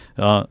Voltage,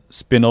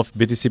 spin off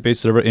BTC Pay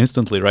Server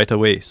instantly right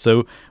away.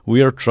 So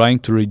we are trying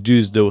to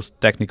reduce those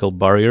technical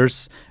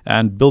barriers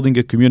and building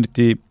a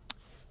community.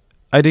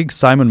 I think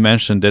Simon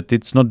mentioned that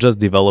it's not just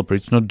developer,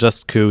 it's not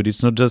just code,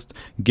 it's not just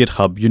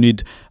GitHub. You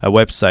need a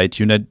website,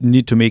 you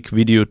need to make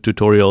video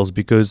tutorials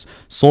because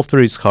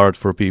software is hard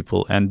for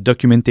people and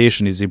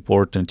documentation is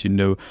important.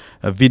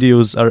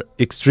 Videos are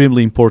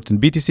extremely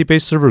important. BTC Pay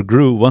Server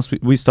grew once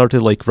we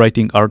started like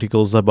writing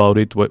articles about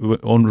it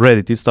on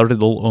Reddit. It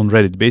started all on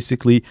Reddit.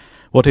 Basically,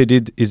 what I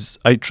did is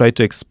I tried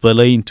to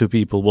explain to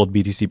people what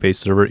BTC Pay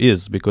Server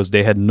is because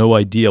they had no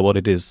idea what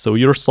it is. So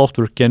your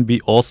software can be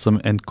awesome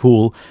and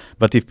cool,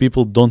 but if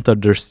people don't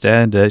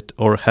understand it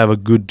or have a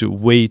good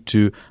way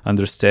to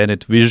understand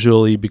it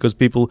visually, because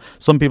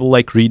some people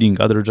like reading,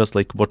 others just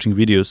like watching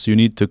videos, so you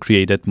need to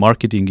create that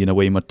marketing in a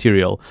way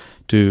material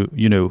to,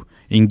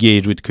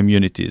 engage with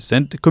communities.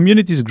 And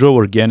communities grow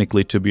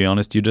organically, to be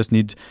honest. You just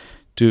need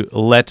to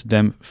let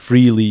them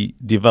freely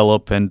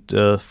develop and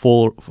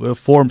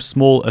form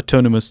small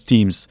autonomous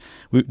teams.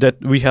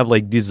 We have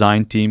like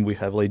design team, we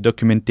have like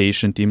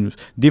documentation team,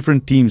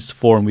 different teams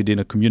form within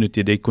a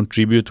community. They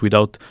contribute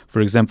without, for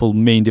example,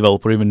 main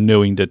developer even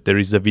knowing that there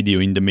is a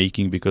video in the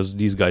making because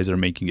these guys are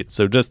making it.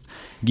 So just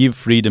give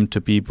freedom to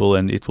people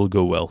and it will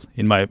go well,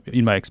 in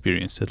my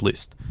experience at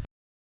least.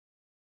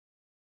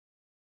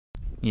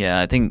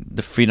 Yeah, I think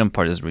the freedom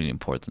part is really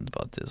important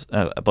about this,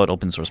 about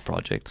open source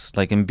projects.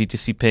 Like in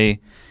BTC Pay,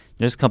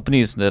 there's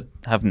companies that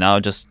have now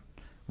just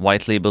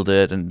white labeled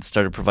it and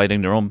started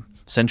providing their own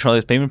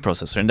centralized payment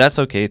processor, and that's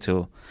okay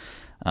too.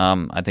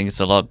 I think it's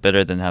a lot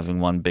better than having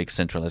one big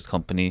centralized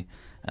company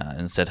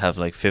instead have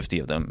like 50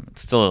 of them.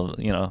 It's still,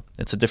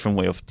 it's a different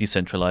way of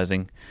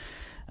decentralizing.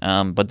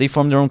 But they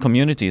form their own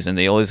communities and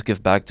they always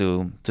give back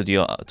to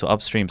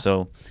upstream.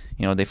 So,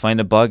 they find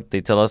a bug, they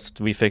tell us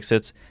we fix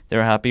it.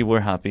 They're happy, we're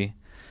happy.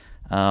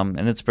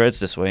 And it spreads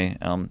this way.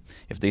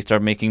 If they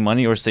start making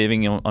money or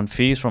saving on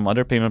fees from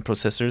other payment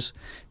processors,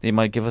 they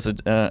might give us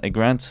a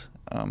grant,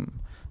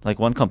 like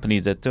one company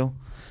did too.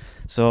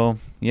 So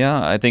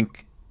yeah, I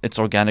think it's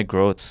organic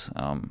growth.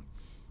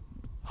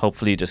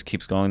 Hopefully it just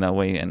keeps going that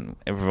way and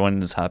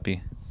everyone is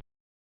happy.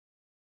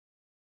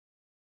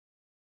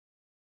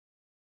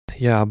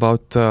 Yeah,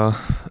 about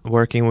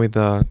working with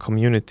the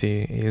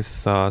community is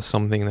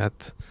something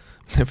that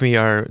we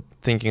are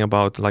thinking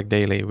about like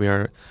daily. We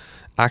are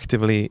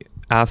actively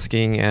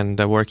asking and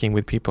working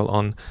with people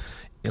on,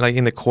 like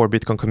in the core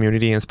Bitcoin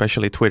community, and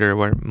especially Twitter,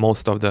 where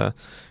most of the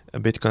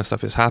Bitcoin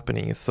stuff is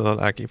happening. So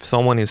like if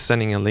someone is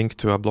sending a link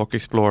to a block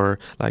explorer,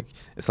 like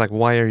it's like,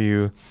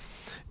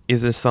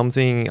 is there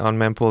something on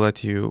Mempool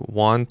that you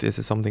want? Is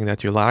it something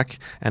that you lack?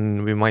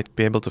 And we might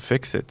be able to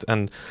fix it.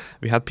 And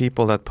we had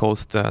people that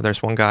post,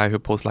 there's one guy who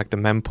posts like the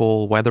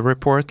Mempool weather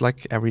report,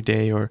 like every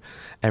day or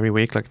every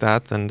week like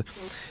that. And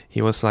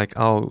he was like,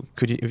 oh,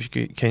 if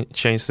you can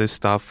change this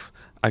stuff,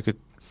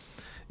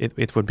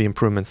 it would be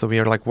improvement. So we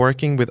are like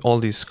working with all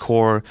these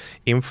core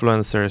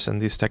influencers and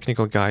these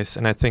technical guys.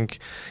 And I think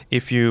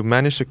if you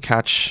manage to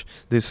catch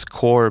this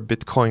core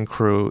Bitcoin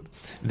crew,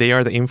 they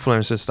are the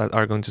influencers that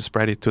are going to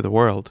spread it to the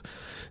world.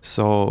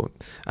 So,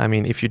 I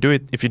mean, if you do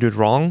it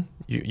wrong,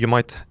 you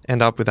might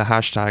end up with a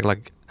hashtag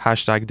like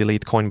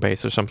 #delete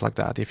Coinbase or something like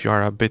that. If you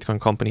are a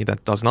Bitcoin company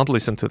that does not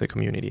listen to the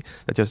community,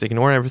 that just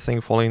ignore everything,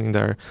 following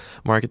their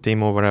market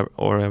team or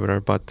whatever,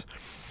 but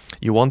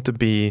you want to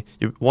be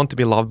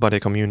loved by the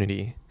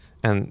community,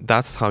 and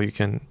that's how you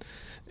can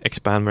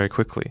expand very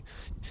quickly.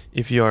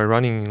 If you are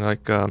running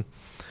like a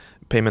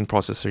payment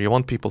processor, you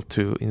want people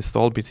to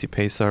install BTC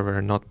Pay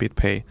Server, not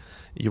BitPay.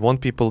 I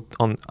want people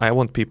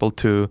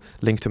to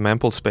link to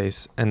Mempool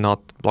Space and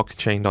not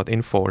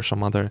blockchain.info or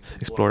some other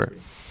explorer.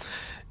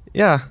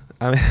 Yeah,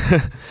 I mean,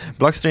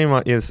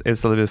 Blockstream is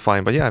a little bit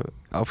fine, but yeah,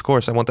 of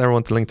course, I want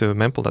everyone to link to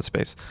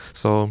Mempool.space.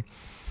 So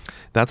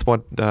that's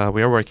what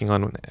we are working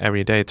on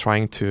every day,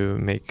 trying to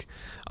make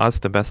us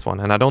the best one.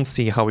 And I don't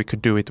see how we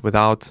could do it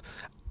without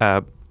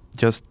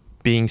just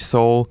being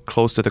so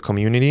close to the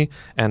community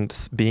and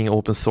being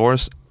open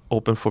source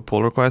open for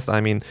pull requests.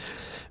 I mean,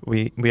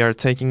 we are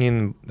taking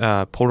in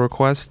pull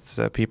requests.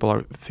 People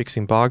are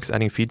fixing bugs,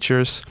 adding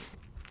features,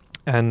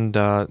 and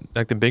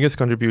like the biggest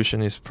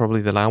contribution is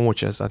probably the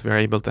languages that we're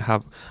able to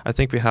have. I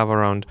think we have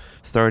around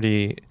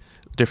 30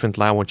 different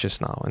languages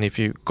now, and if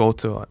you go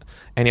to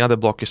any other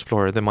block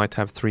explorer, they might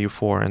have 3 or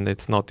 4, and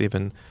it's not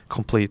even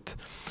complete.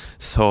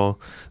 So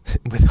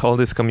with all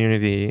this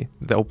community,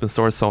 the open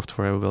source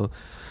software will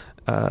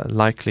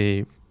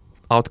likely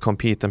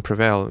outcompete and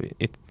prevail.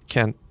 It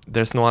can't.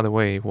 There's no other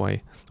way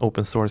why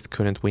open source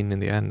couldn't win in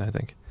the end, I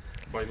think.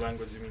 By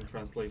language, you mean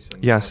translation?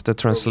 Yes, the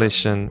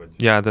translation.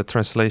 Yeah, the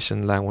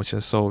translation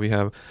languages. So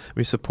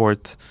we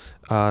support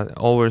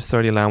over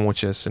 30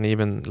 languages, and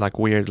even like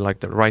weird, like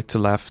the right to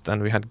left.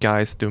 And we had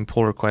guys doing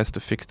pull requests to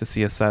fix the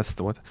CSS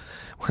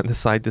when the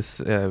site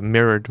is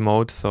mirrored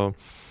mode. So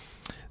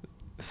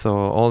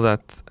all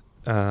that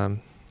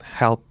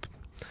help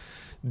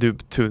due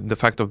to the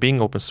fact of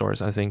being open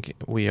source. I think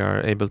we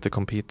are able to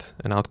compete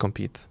and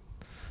outcompete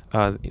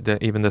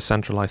even the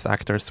centralized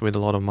actors with a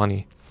lot of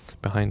money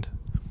behind.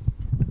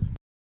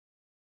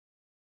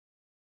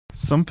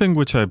 Something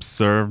which I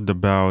observed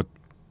about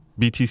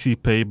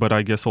BTC Pay, but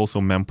I guess also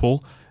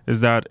Mempool,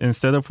 is that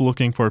instead of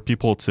looking for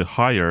people to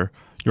hire,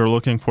 you're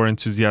looking for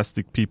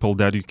enthusiastic people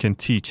that you can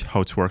teach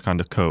how to work on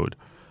the code.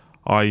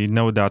 I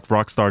know that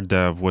Rockstar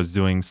Dev was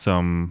doing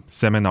some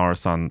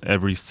seminars on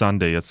every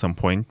Sunday at some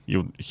point.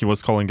 He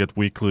was calling it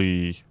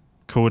Weekly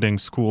Coding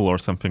School or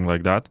something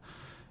like that.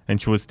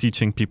 And he was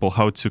teaching people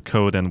how to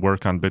code and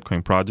work on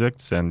Bitcoin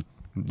projects. And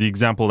the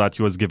example that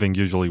he was giving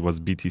usually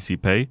was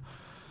BTC Pay.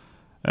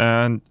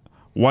 And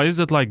why is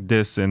it like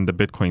this in the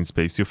Bitcoin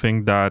space? You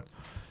think that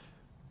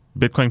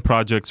Bitcoin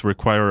projects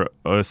require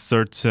a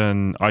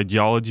certain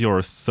ideology or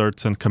a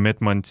certain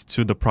commitment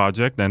to the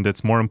project, and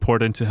it's more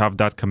important to have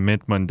that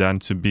commitment than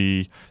to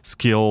be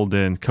skilled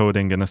in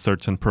coding in a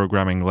certain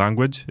programming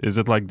language? Is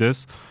it like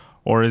this,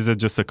 or is it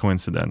just a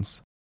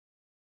coincidence?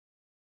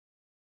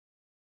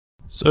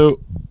 So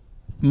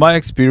my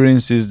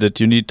experience is that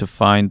you need to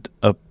find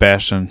a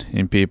passion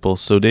in people.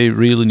 So they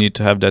really need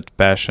to have that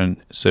passion.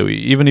 So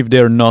even if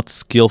they're not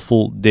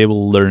skillful, they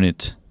will learn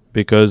it.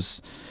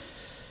 Because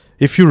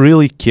if you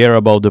really care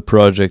about the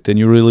project and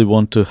you really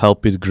want to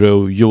help it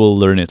grow, you will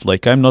learn it.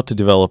 Like, I'm not a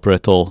developer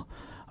at all.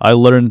 I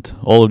learned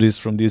all of this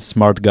from these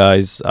smart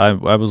guys. I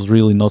was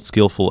really not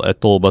skillful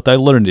at all, but I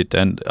learned it,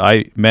 and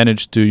I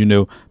managed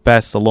to,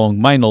 pass along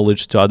my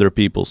knowledge to other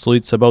people. So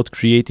it's about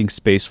creating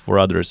space for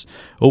others.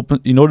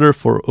 In order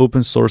for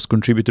open source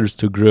contributors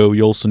to grow,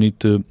 you also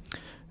need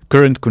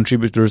current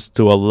contributors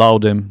to allow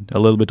them a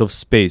little bit of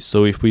space.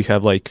 So if we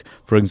have, like,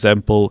 for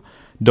example,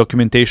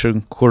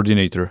 documentation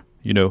coordinator,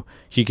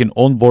 he can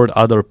onboard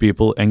other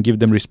people and give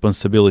them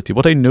responsibility.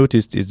 What I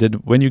noticed is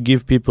that when you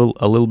give people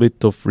a little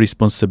bit of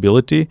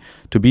responsibility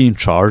to be in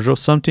charge of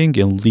something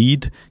and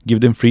lead,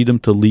 give them freedom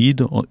to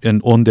lead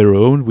on their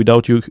own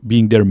without you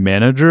being their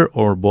manager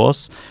or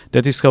boss,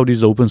 that is how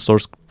these open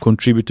source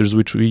contributors,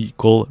 which we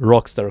call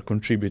rockstar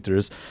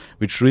contributors,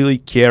 which really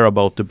care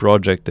about the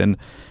project, and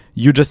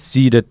you just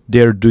see that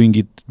they're doing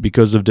it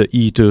because of the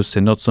ethos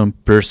and not some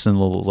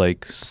personal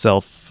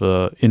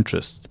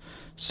self-interest.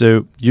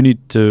 So you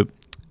need to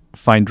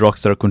find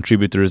rockstar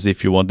contributors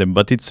if you want them,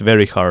 but it's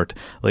very hard.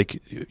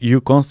 Like, you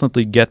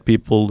constantly get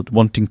people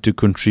wanting to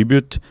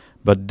contribute,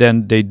 but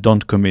then they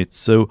don't commit.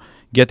 So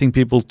getting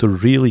people to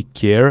really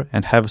care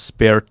and have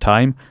spare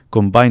time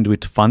combined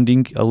with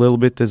funding a little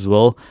bit as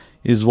well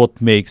is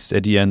what makes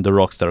at the end a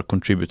rockstar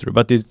contributor,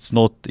 but it's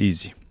not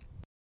easy.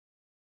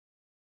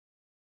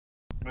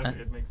 Maybe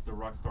it makes the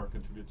rockstar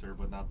contributor,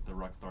 but not the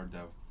rockstar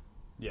dev.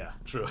 Yeah,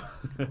 true.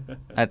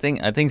 I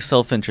think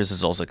self-interest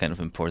is also kind of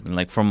important.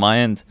 Like, from my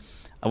end,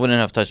 I wouldn't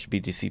have touched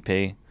BTC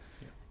Pay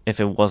if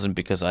it wasn't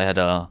because I had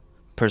a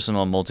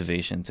personal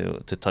motivation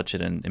to touch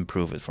it and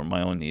improve it for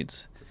my own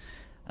needs.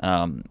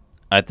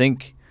 I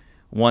think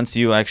once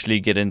you actually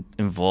get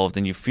involved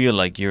and you feel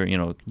like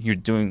you're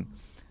doing,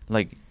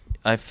 like,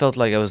 I felt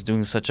like I was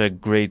doing such a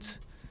great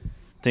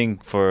thing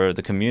for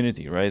the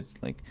community, right?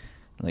 Like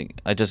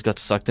I just got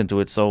sucked into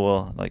it so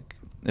well, like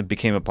it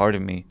became a part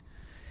of me.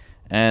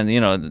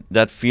 And,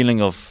 that feeling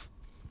of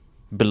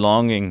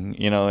belonging,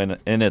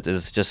 in it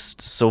is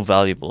just so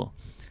valuable.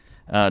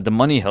 The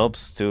money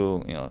helps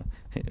too,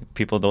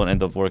 people don't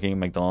end up working at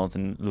McDonald's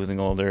and losing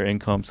all their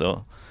income.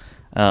 So,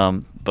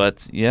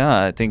 but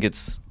yeah, I think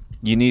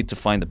you need to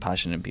find the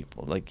passion in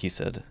people, like he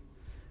said.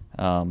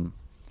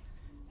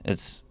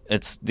 It's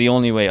the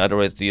only way,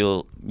 otherwise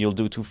you'll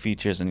do 2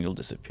 features and you'll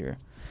disappear.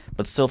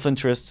 But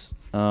self-interest,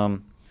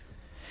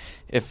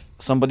 if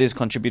somebody is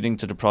contributing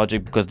to the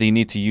project because they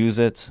need to use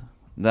it,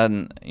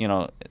 then,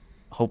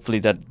 hopefully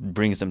that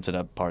brings them to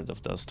that part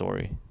of the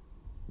story.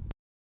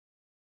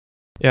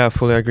 Yeah, I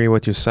fully agree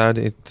what you said.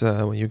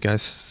 What you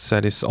guys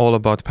said is all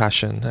about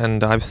passion.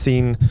 And I've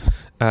seen,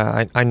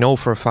 I know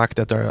for a fact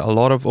that there are a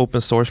lot of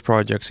open source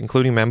projects,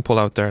 including Mempool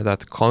out there,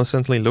 that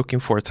constantly looking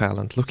for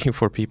talent, looking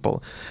for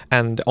people.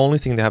 And the only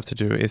thing they have to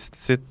do is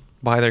sit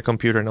buy their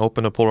computer and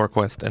open a pull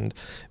request and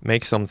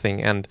make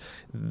something, and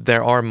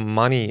there are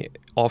money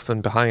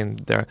often behind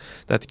there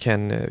that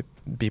can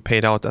be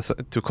paid out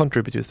to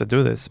contributors that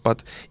do this.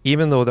 But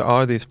even though there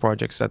are these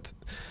projects that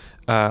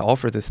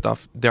offer this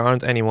stuff, there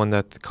aren't anyone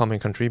that come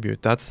and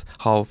contribute. That's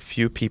how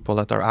few people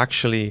that are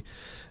actually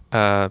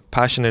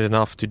passionate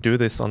enough to do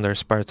this on their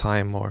spare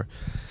time or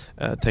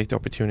take the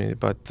opportunity.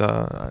 But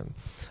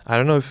I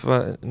don't know if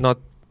not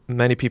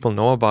many people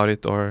know about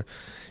it, or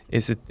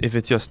if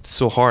it's just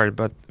so hard.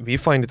 But we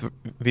found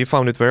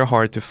it very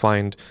hard to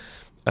find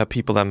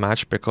people that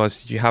match,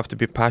 because you have to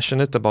be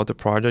passionate about the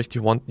project.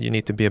 You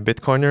need to be a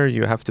Bitcoiner.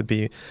 You have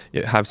to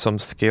have some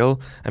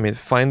skill. I mean,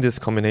 find this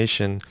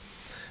combination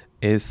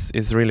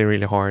is really,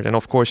 really hard. And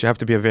of course, you have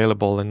to be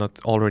available and not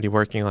already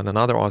working on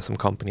another awesome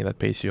company that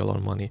pays you a lot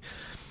of money.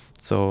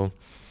 So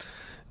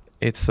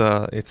it's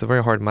a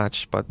very hard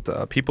match.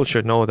 But people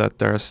should know that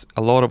there's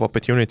a lot of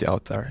opportunity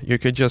out there. You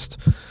could just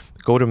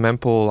go to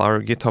mempool, our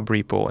GitHub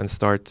repo, and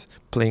start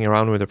playing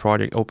around with the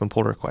project, open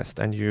pull request,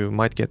 and you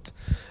might get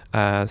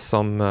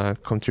some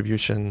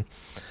contribution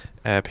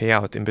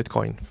payout in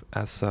Bitcoin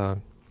as a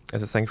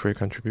thank for your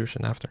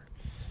contribution after.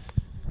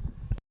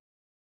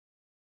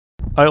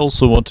 I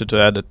also wanted to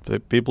add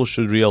that people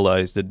should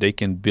realize that they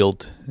can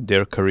build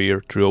their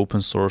career through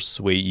open source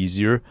way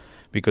easier,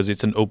 because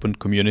it's an open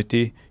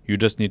community. You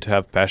just need to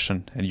have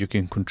passion and you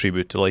can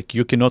contribute. Like,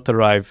 you cannot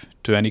arrive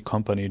to any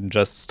company and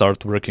just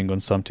start working on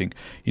something.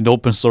 In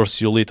open source,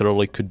 you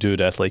literally could do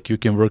that. Like, you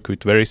can work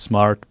with very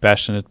smart,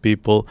 passionate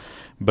people,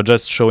 but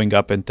just showing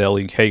up and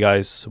telling, hey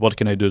guys, what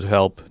can I do to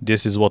help?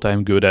 This is what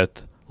I'm good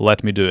at.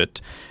 Let me do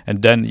it.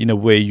 And then in a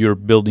way, you're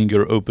building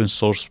your open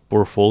source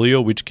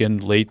portfolio, which can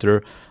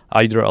later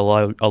either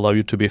allow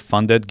you to be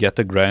funded, get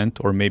a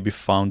grant, or maybe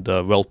found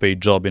a well-paid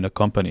job in a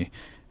company.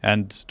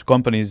 And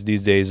companies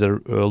these days are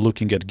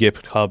looking at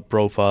GitHub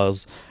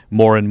profiles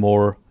more and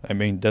more. I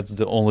mean, that's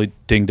the only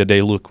thing that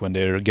they look when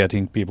they're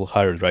getting people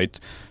hired, right?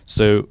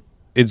 So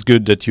it's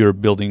good that you're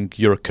building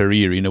your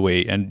career in a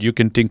way, and you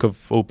can think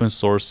of open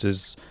source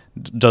as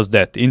just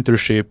that,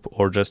 internship,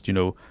 or just,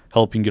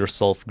 helping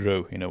yourself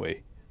grow in a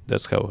way.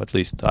 That's how at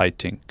least I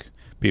think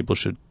people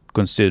should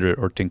consider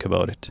or think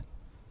about it.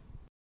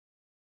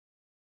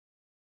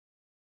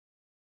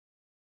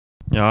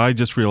 Yeah, I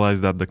just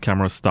realized that the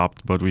camera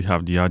stopped, but we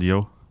have the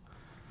audio.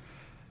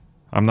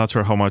 I'm not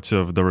sure how much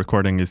of the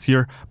recording is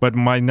here, but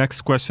my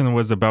next question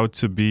was about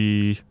to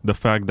be the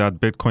fact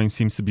that Bitcoin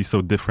seems to be so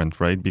different,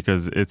 right?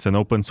 Because it's an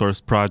open source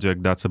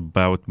project that's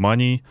about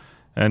money,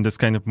 and this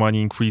kind of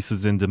money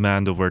increases in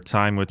demand over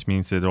time, which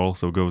means it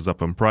also goes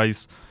up in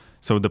price.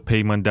 So the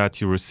payment that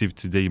you receive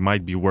today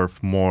might be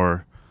worth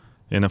more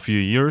in a few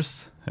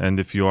years. And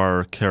if you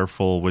are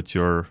careful with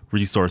your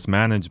resource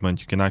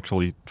management, you can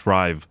actually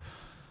thrive.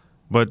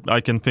 But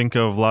I can think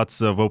of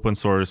lots of open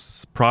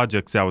source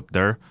projects out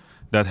there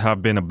that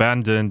have been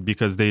abandoned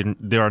because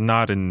they are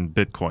not in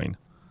Bitcoin.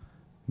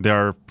 They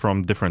are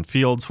from different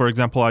fields. For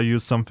example, I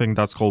use something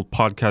that's called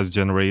Podcast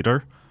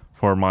Generator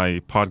for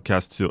my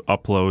podcast to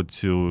upload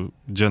to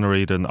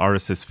generate an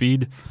RSS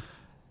feed.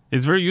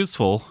 It's very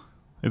useful.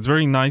 It's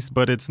very nice,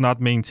 but it's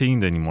not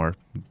maintained anymore.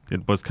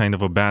 It was kind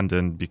of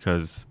abandoned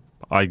because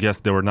I guess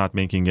they were not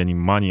making any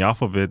money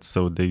off of it,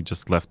 so they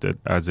just left it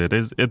as it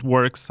is. It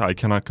works. I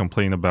cannot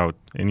complain about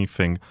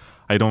anything.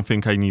 I don't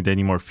think I need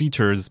any more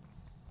features,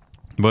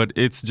 but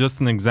it's just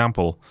an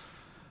example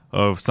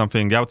of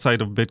something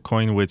outside of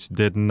Bitcoin which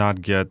did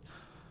not get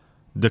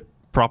the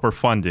proper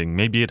funding.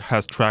 Maybe it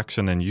has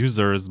traction and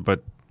users,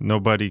 but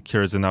nobody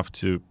cares enough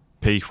to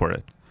pay for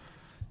it.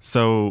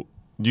 So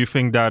do you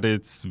think that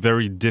it's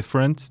very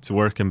different to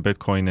work in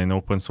Bitcoin and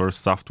open source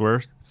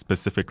software,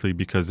 specifically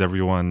because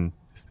everyone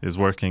is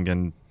working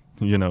in,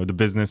 the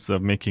business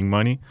of making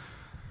money?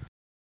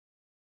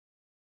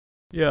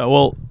 Yeah,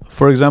 well,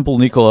 for example,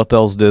 Nikola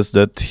tells this,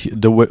 that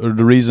the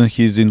reason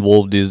he's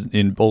involved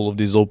in all of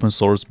these open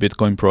source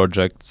Bitcoin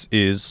projects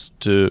is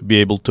to be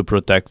able to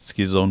protect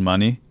his own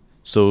money.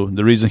 So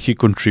the reason he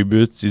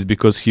contributes is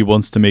because he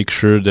wants to make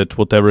sure that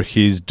whatever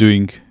he's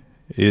doing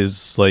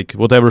is like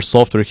whatever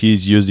software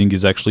he's using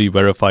is actually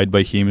verified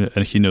by him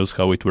and he knows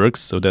how it works.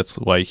 So that's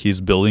why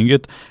he's building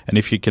it. And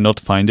if he cannot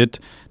find it,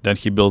 then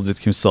he builds it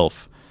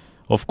himself.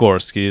 Of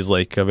course, he is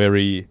like a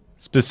very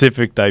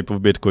specific type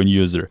of Bitcoin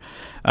user.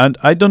 And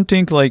I don't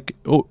think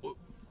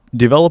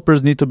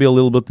developers need to be a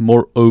little bit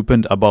more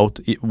open about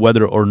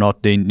whether or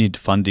not they need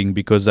funding,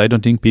 because I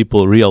don't think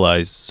people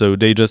realize. So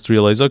they just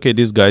realize, okay,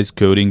 this guy's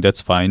coding,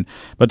 that's fine.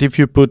 But if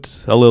you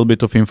put a little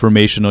bit of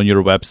information on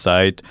your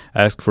website,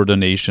 ask for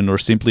donation, or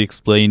simply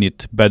explain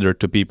it better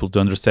to people to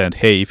understand,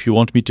 hey, if you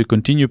want me to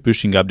continue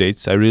pushing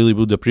updates, I really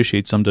would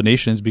appreciate some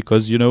donations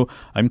because,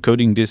 I'm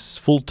coding this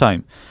full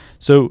time.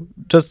 So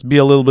just be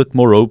a little bit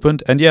more open.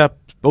 And yeah,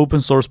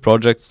 open source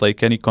projects,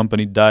 like any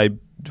company, die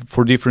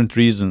for different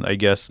reasons, I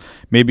guess.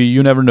 Maybe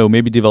you never know.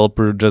 Maybe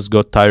developer just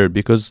got tired,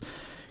 because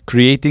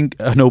creating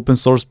an open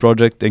source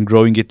project and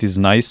growing it is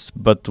nice,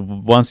 but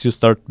once you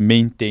start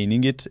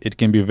maintaining it, it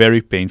can be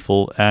very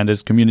painful. And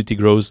as community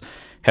grows,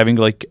 having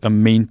like a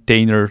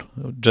maintainer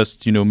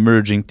just,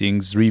 merging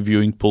things,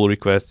 reviewing pull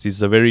requests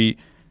is a very,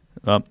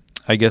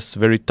 I guess,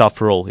 very tough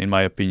role in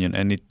my opinion.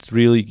 And it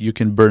really, you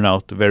can burn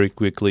out very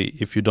quickly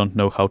if you don't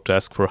know how to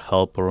ask for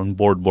help or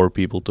onboard more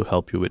people to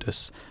help you with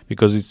this,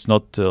 because it's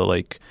not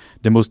like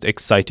the most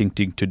exciting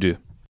thing to do.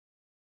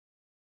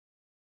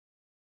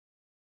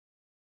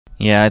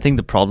 Yeah, I think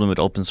the problem with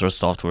open source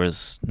software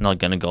is not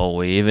going to go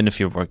away, even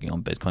if you're working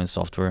on Bitcoin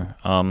software.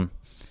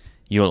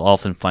 You'll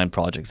often find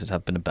projects that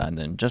have been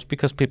abandoned just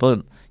because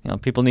people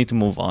need to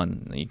move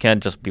on. You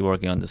can't just be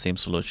working on the same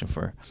solution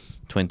for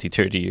 20,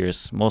 30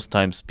 years. Most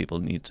times people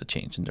need to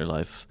change in their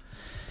life.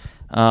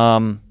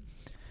 In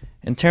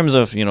terms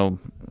of,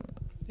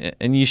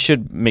 and you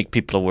should make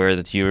people aware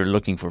that you're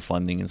looking for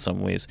funding in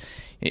some ways.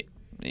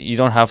 You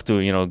don't have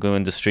to, go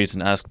in the streets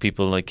and ask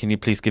people like, "Can you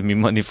please give me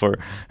money for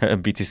a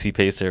BTC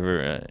Pay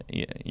server?"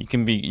 You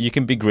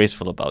can be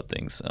graceful about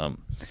things.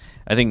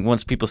 I think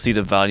once people see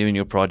the value in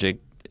your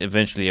project,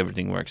 eventually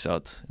everything works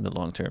out in the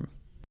long term.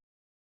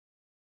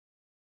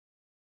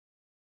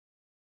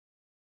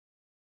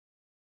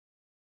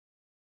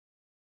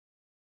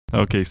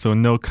 Okay, so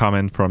no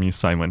comment from you,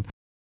 Simon.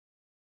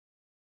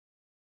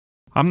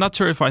 I'm not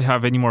sure if I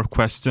have any more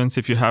questions.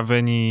 If you have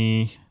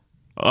any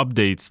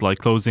updates, like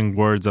closing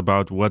words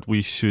about what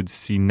we should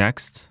see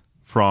next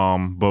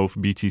from both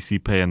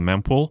BTC Pay and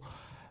Mempool,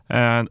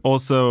 and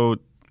also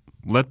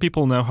let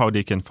people know how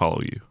they can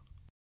follow you.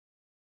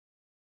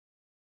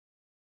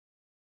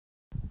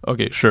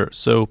 Okay, sure.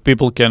 So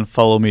people can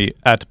follow me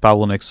at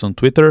Pavlonex on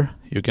Twitter.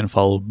 You can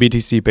follow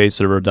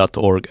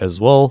btcpayserver.org as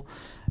well.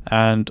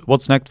 And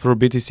what's next for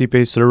BTC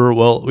Pay Server?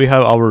 Well, we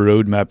have our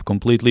roadmap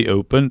completely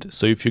opened.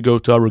 So if you go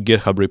to our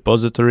GitHub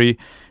repository,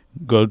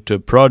 go to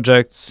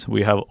projects,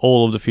 we have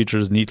all of the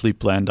features neatly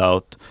planned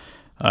out.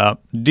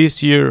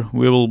 This year,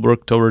 we will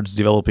work towards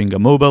developing a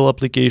mobile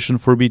application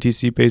for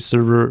BTC Pay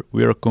Server.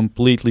 We are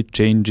completely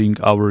changing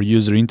our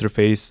user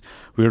interface.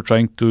 We are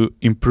trying to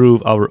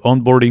improve our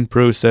onboarding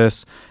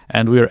process,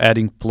 and we are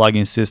adding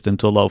plugin system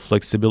to allow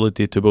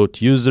flexibility to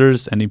both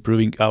users and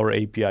improving our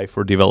API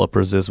for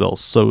developers as well.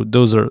 So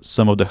those are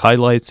some of the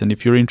highlights. And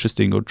if you're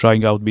interested in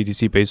trying out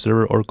BTC Pay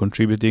Server or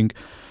contributing,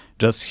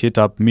 just hit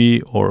up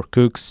me or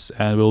Cooks,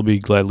 and we'll be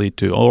gladly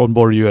to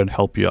onboard you and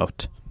help you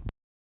out.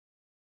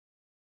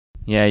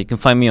 Yeah, you can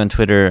find me on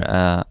Twitter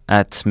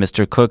at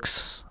Mr.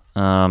 Cooks.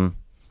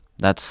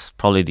 That's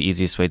probably the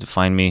easiest way to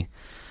find me.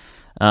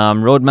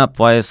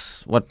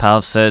 Roadmap-wise, what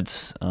Pav said,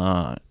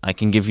 I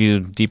can give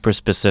you deeper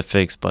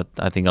specifics, but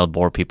I think I'll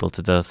bore people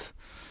to death.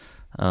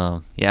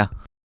 Yeah.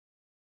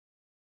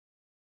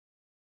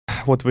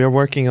 What we are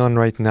working on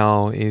right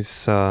now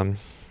is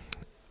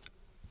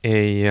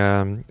we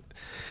are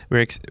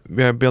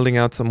building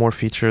out some more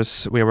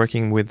features. We are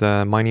working with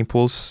mining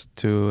pools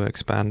to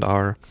expand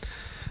our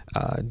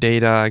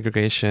data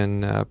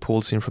aggregation,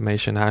 pools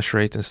information, hash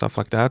rate, and stuff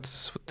like that,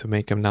 to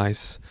make a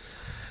nice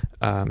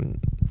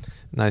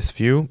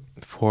view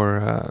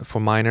for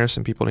miners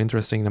and people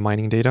interested in the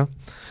mining data.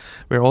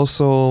 We're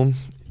also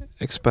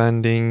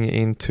expanding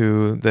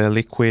into the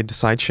Liquid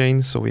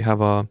sidechain. So we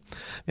have a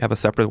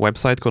separate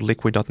website called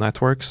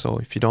liquid.network. So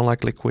if you don't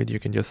like Liquid, you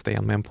can just stay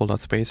on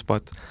mempool.space.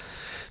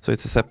 So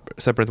it's a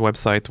separate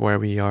website where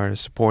we are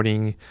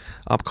supporting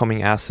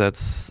upcoming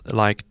assets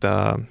like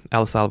the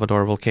El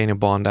Salvador Volcano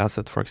Bond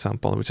asset, for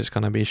example, which is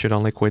going to be issued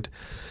on Liquid.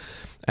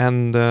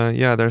 And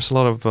there's a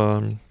lot of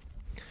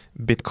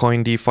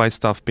Bitcoin DeFi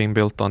stuff being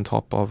built on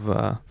top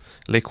of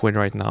Liquid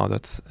right now.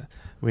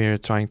 We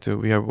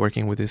are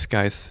working with these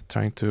guys,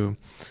 trying to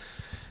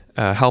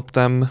help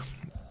them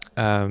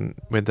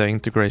with the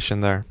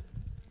integration there.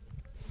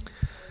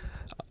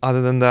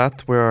 Other than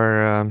that,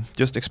 we're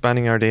just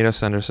expanding our data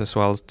centers as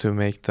well to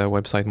make the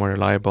website more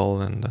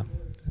reliable and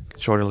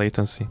shorter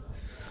latency.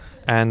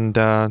 And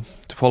to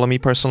follow me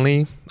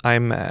personally,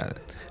 I'm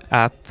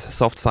at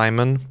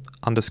softsimon_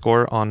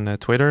 on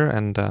Twitter,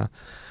 and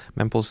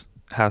Mempool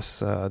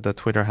has the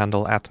Twitter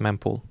handle at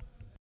Mempool.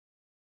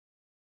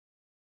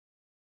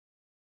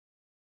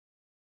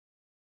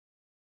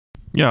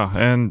 Yeah,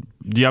 and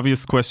the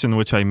obvious question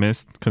which I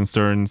missed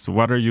concerns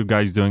what are you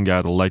guys doing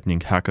at a Lightning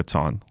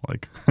Hackathon?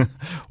 Like,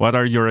 what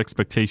are your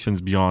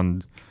expectations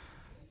beyond,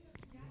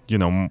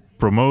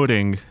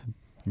 promoting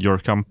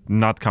your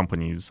not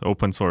companies,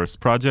 open source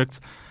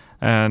projects?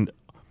 And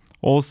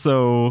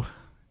also,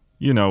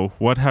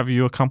 what have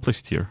you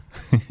accomplished here?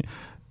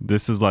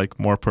 This is like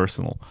more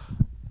personal.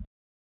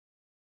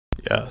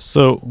 Yeah,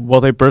 so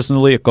what I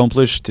personally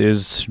accomplished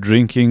is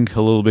drinking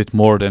a little bit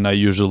more than I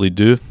usually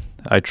do.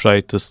 I try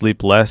to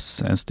sleep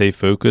less and stay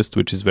focused,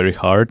 which is very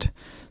hard.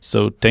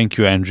 So thank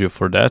you, Andrew,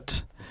 for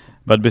that.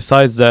 But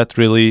besides that,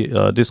 really,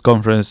 this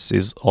conference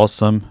is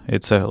awesome.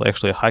 It's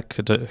actually a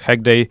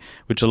hack day,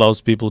 which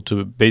allows people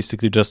to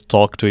basically just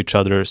talk to each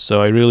other.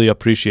 So I really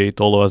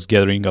appreciate all of us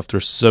gathering after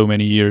so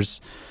many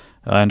years.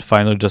 And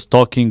finally, just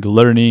talking,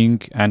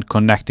 learning, and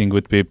connecting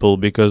with people,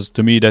 because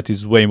to me that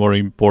is way more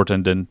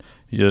important than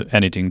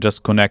anything.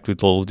 Just connect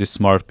with all these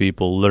smart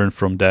people, learn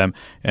from them,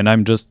 and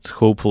I'm just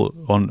hopeful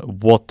on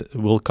what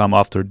will come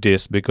after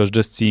this, because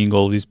just seeing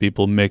all these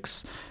people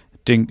brainstorm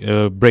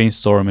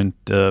and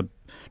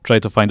try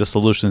to find the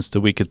solutions to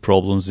wicked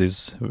problems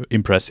is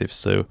impressive.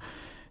 So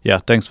yeah,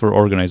 thanks for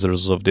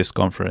organizers of this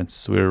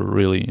conference. We're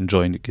really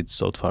enjoying it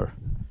so far.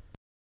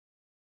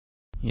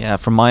 Yeah,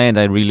 from my end,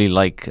 I really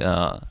like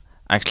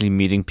actually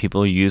meeting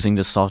people using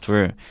the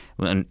software,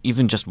 and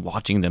even just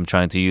watching them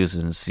trying to use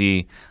it and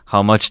see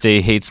how much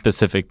they hate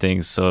specific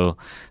things, so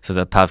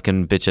that Pav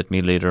can bitch at me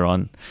later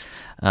on.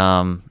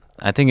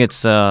 I think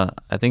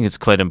it's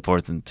quite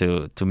important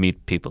to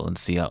meet people and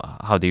see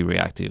how they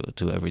react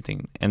to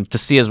everything, and to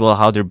see as well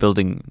how they're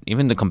building,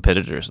 even the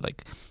competitors.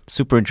 Like,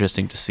 super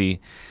interesting to see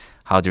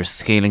how they're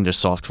scaling their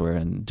software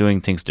and doing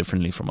things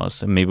differently from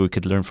us, and maybe we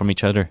could learn from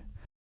each other.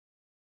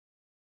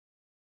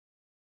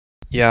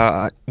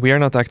 Yeah, we are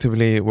not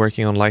actively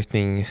working on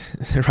Lightning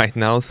right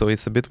now, so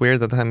it's a bit weird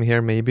that I'm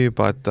here maybe,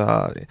 but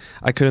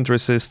I couldn't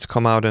resist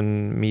come out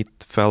and meet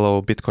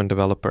fellow Bitcoin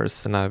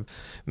developers, and I've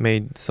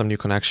made some new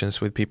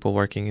connections with people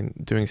working and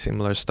doing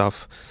similar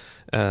stuff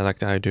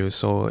like I do.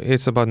 So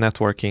it's about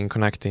networking,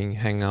 connecting,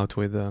 hang out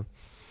with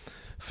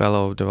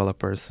fellow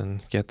developers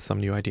and get some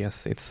new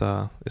ideas. It's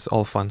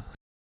all fun.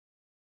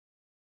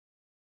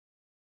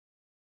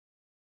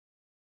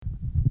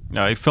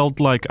 I felt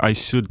like I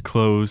should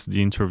close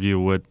the interview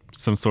with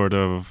some sort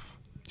of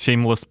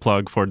shameless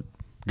plug for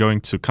going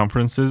to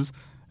conferences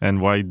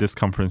and why this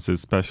conference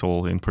is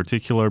special in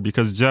particular,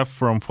 because Jeff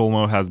from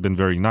Fulmo has been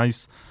very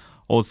nice.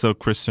 Also,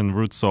 Christian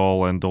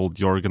Rutzol and all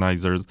the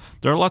organizers.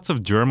 There are lots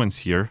of Germans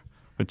here,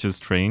 which is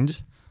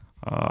strange.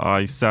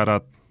 I sat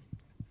at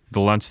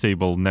the lunch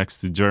table next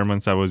to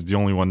Germans. I was the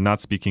only one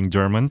not speaking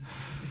German.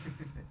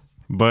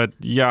 But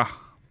yeah,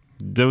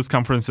 those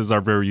conferences are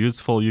very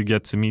useful. You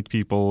get to meet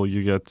people,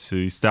 you get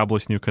to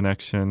establish new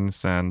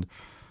connections, and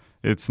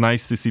it's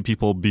nice to see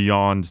people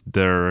beyond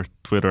their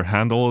Twitter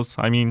handles.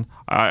 I mean,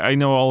 I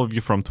know all of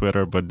you from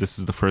Twitter, but this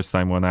is the first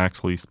time when I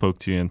actually spoke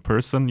to you in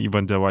person,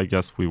 even though I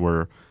guess we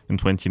were in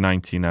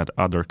 2019 at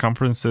other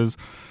conferences.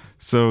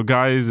 So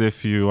guys,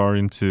 if you are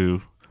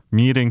into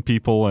meeting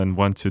people and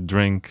want to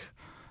drink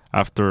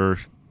after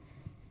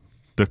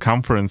the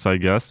conference, I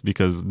guess,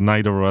 because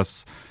neither of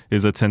us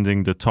is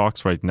attending the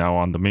talks right now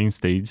on the main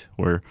stage.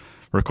 We're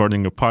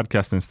recording a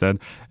podcast instead.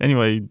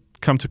 Anyway,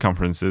 come to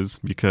conferences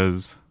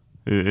because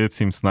it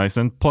seems nice.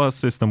 And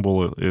plus,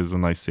 Istanbul is a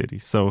nice city.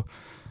 So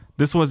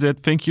this was it.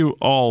 Thank you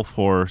all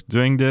for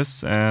doing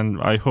this. And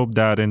I hope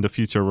that in the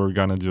future we're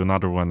going to do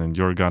another one and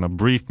you're going to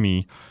brief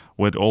me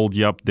with all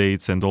the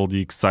updates and all the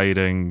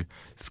exciting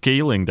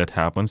scaling that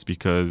happens,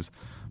 because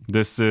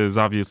this is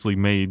obviously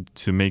made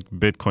to make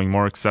Bitcoin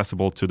more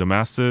accessible to the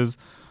masses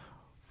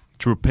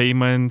through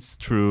payments,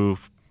 through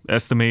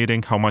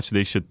estimating how much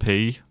they should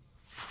pay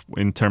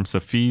in terms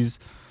of fees.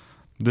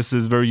 This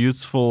is very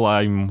useful.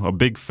 I'm a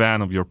big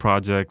fan of your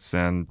projects,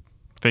 and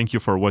thank you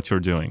for what you're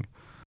doing.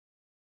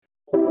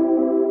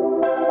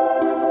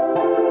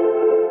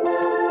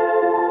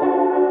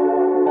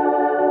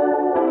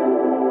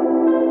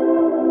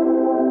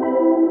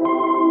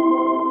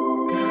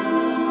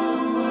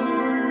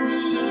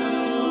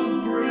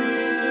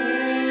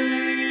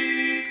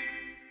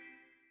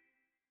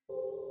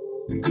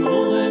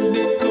 Golden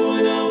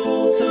Bitcoin on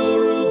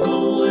Voltoro,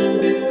 golden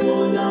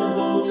Bitcoin on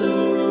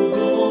Voltoro,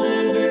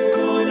 golden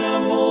Bitcoin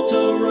on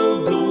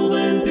Voltoro,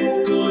 golden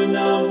Bitcoin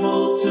on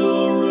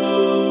Voltoro.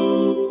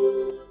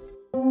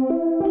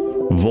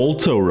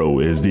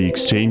 Voltoro is the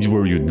exchange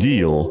where you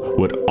deal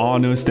with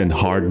honest and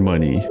hard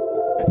money.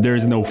 There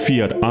is no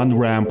fiat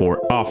on-ramp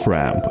or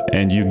off-ramp,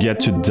 and you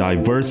get to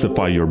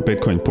diversify your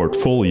Bitcoin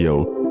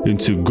portfolio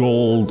into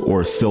gold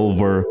or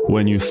silver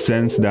when you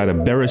sense that a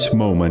bearish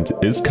moment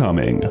is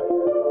coming.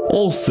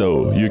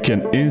 Also, you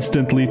can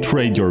instantly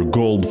trade your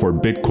gold for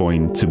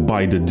Bitcoin to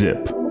buy the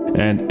dip.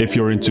 And if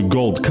you're into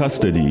gold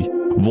custody,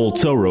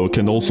 Voltoro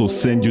can also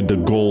send you the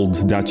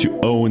gold that you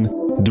own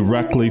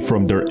directly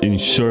from their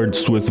insured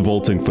Swiss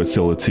vaulting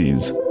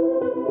facilities.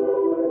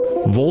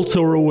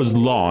 Voltoro was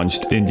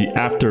launched in the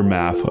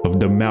aftermath of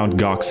the Mt.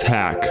 Gox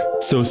hack.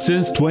 So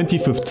since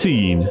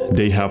 2015,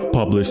 they have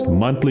published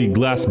monthly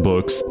glass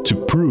books to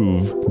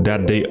prove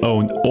that they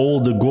own all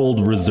the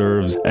gold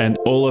reserves and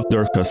all of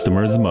their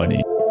customers'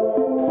 money.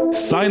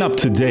 Sign up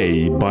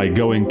today by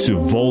going to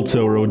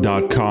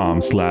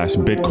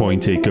voltoro.com/Bitcoin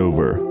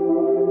takeover.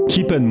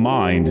 Keep in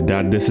mind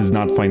that this is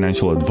not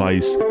financial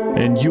advice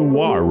and you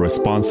are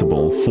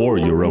responsible for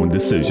your own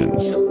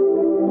decisions.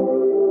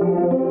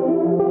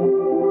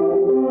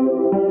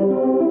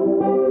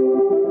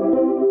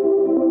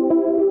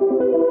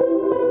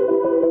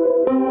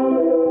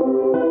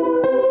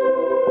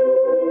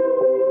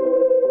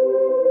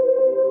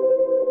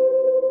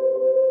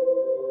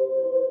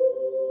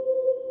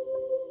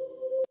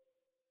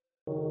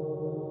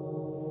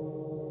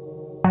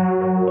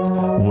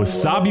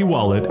 Wasabi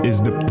Wallet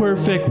is the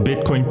perfect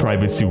Bitcoin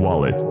privacy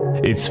wallet.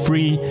 It's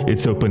free,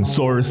 it's open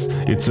source,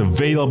 it's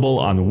available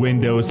on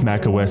Windows,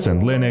 macOS,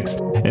 and Linux,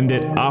 and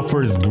it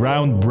offers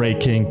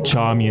groundbreaking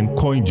Chaumian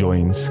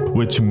CoinJoins,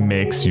 which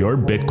makes your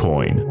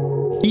Bitcoin.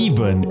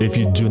 Even if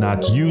you do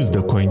not use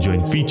the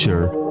CoinJoin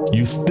feature,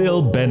 you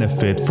still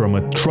benefit from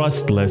a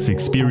trustless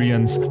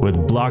experience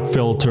with block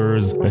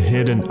filters, a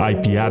hidden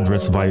IP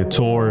address via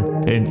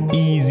Tor, and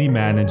easy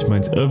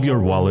management of your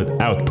wallet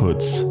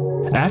outputs.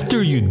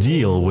 After you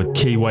deal with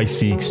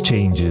KYC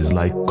exchanges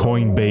like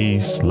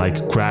Coinbase,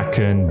 like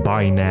Kraken,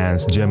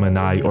 Binance,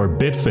 Gemini, or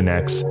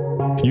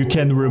Bitfinex, you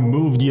can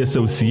remove the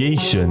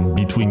association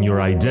between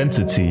your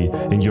identity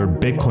and your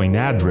Bitcoin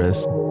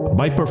address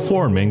by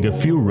performing a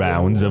few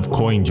rounds of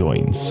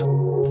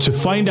CoinJoins. To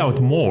find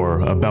out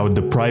more about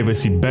the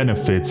privacy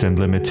benefits and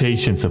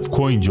limitations of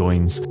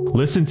CoinJoins,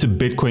 listen to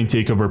Bitcoin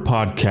Takeover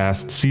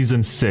Podcast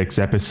Season 6,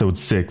 Episode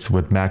 6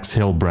 with Max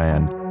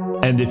Hillbrand.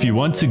 And if you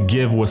want to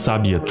give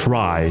Wasabi a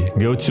try,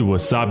 go to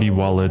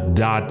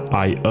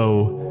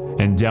wasabiwallet.io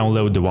and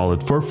download the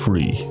wallet for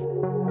free.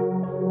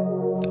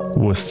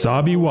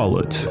 Wasabi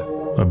Wallet,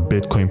 a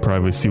Bitcoin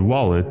privacy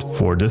wallet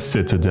for the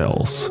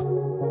citadels.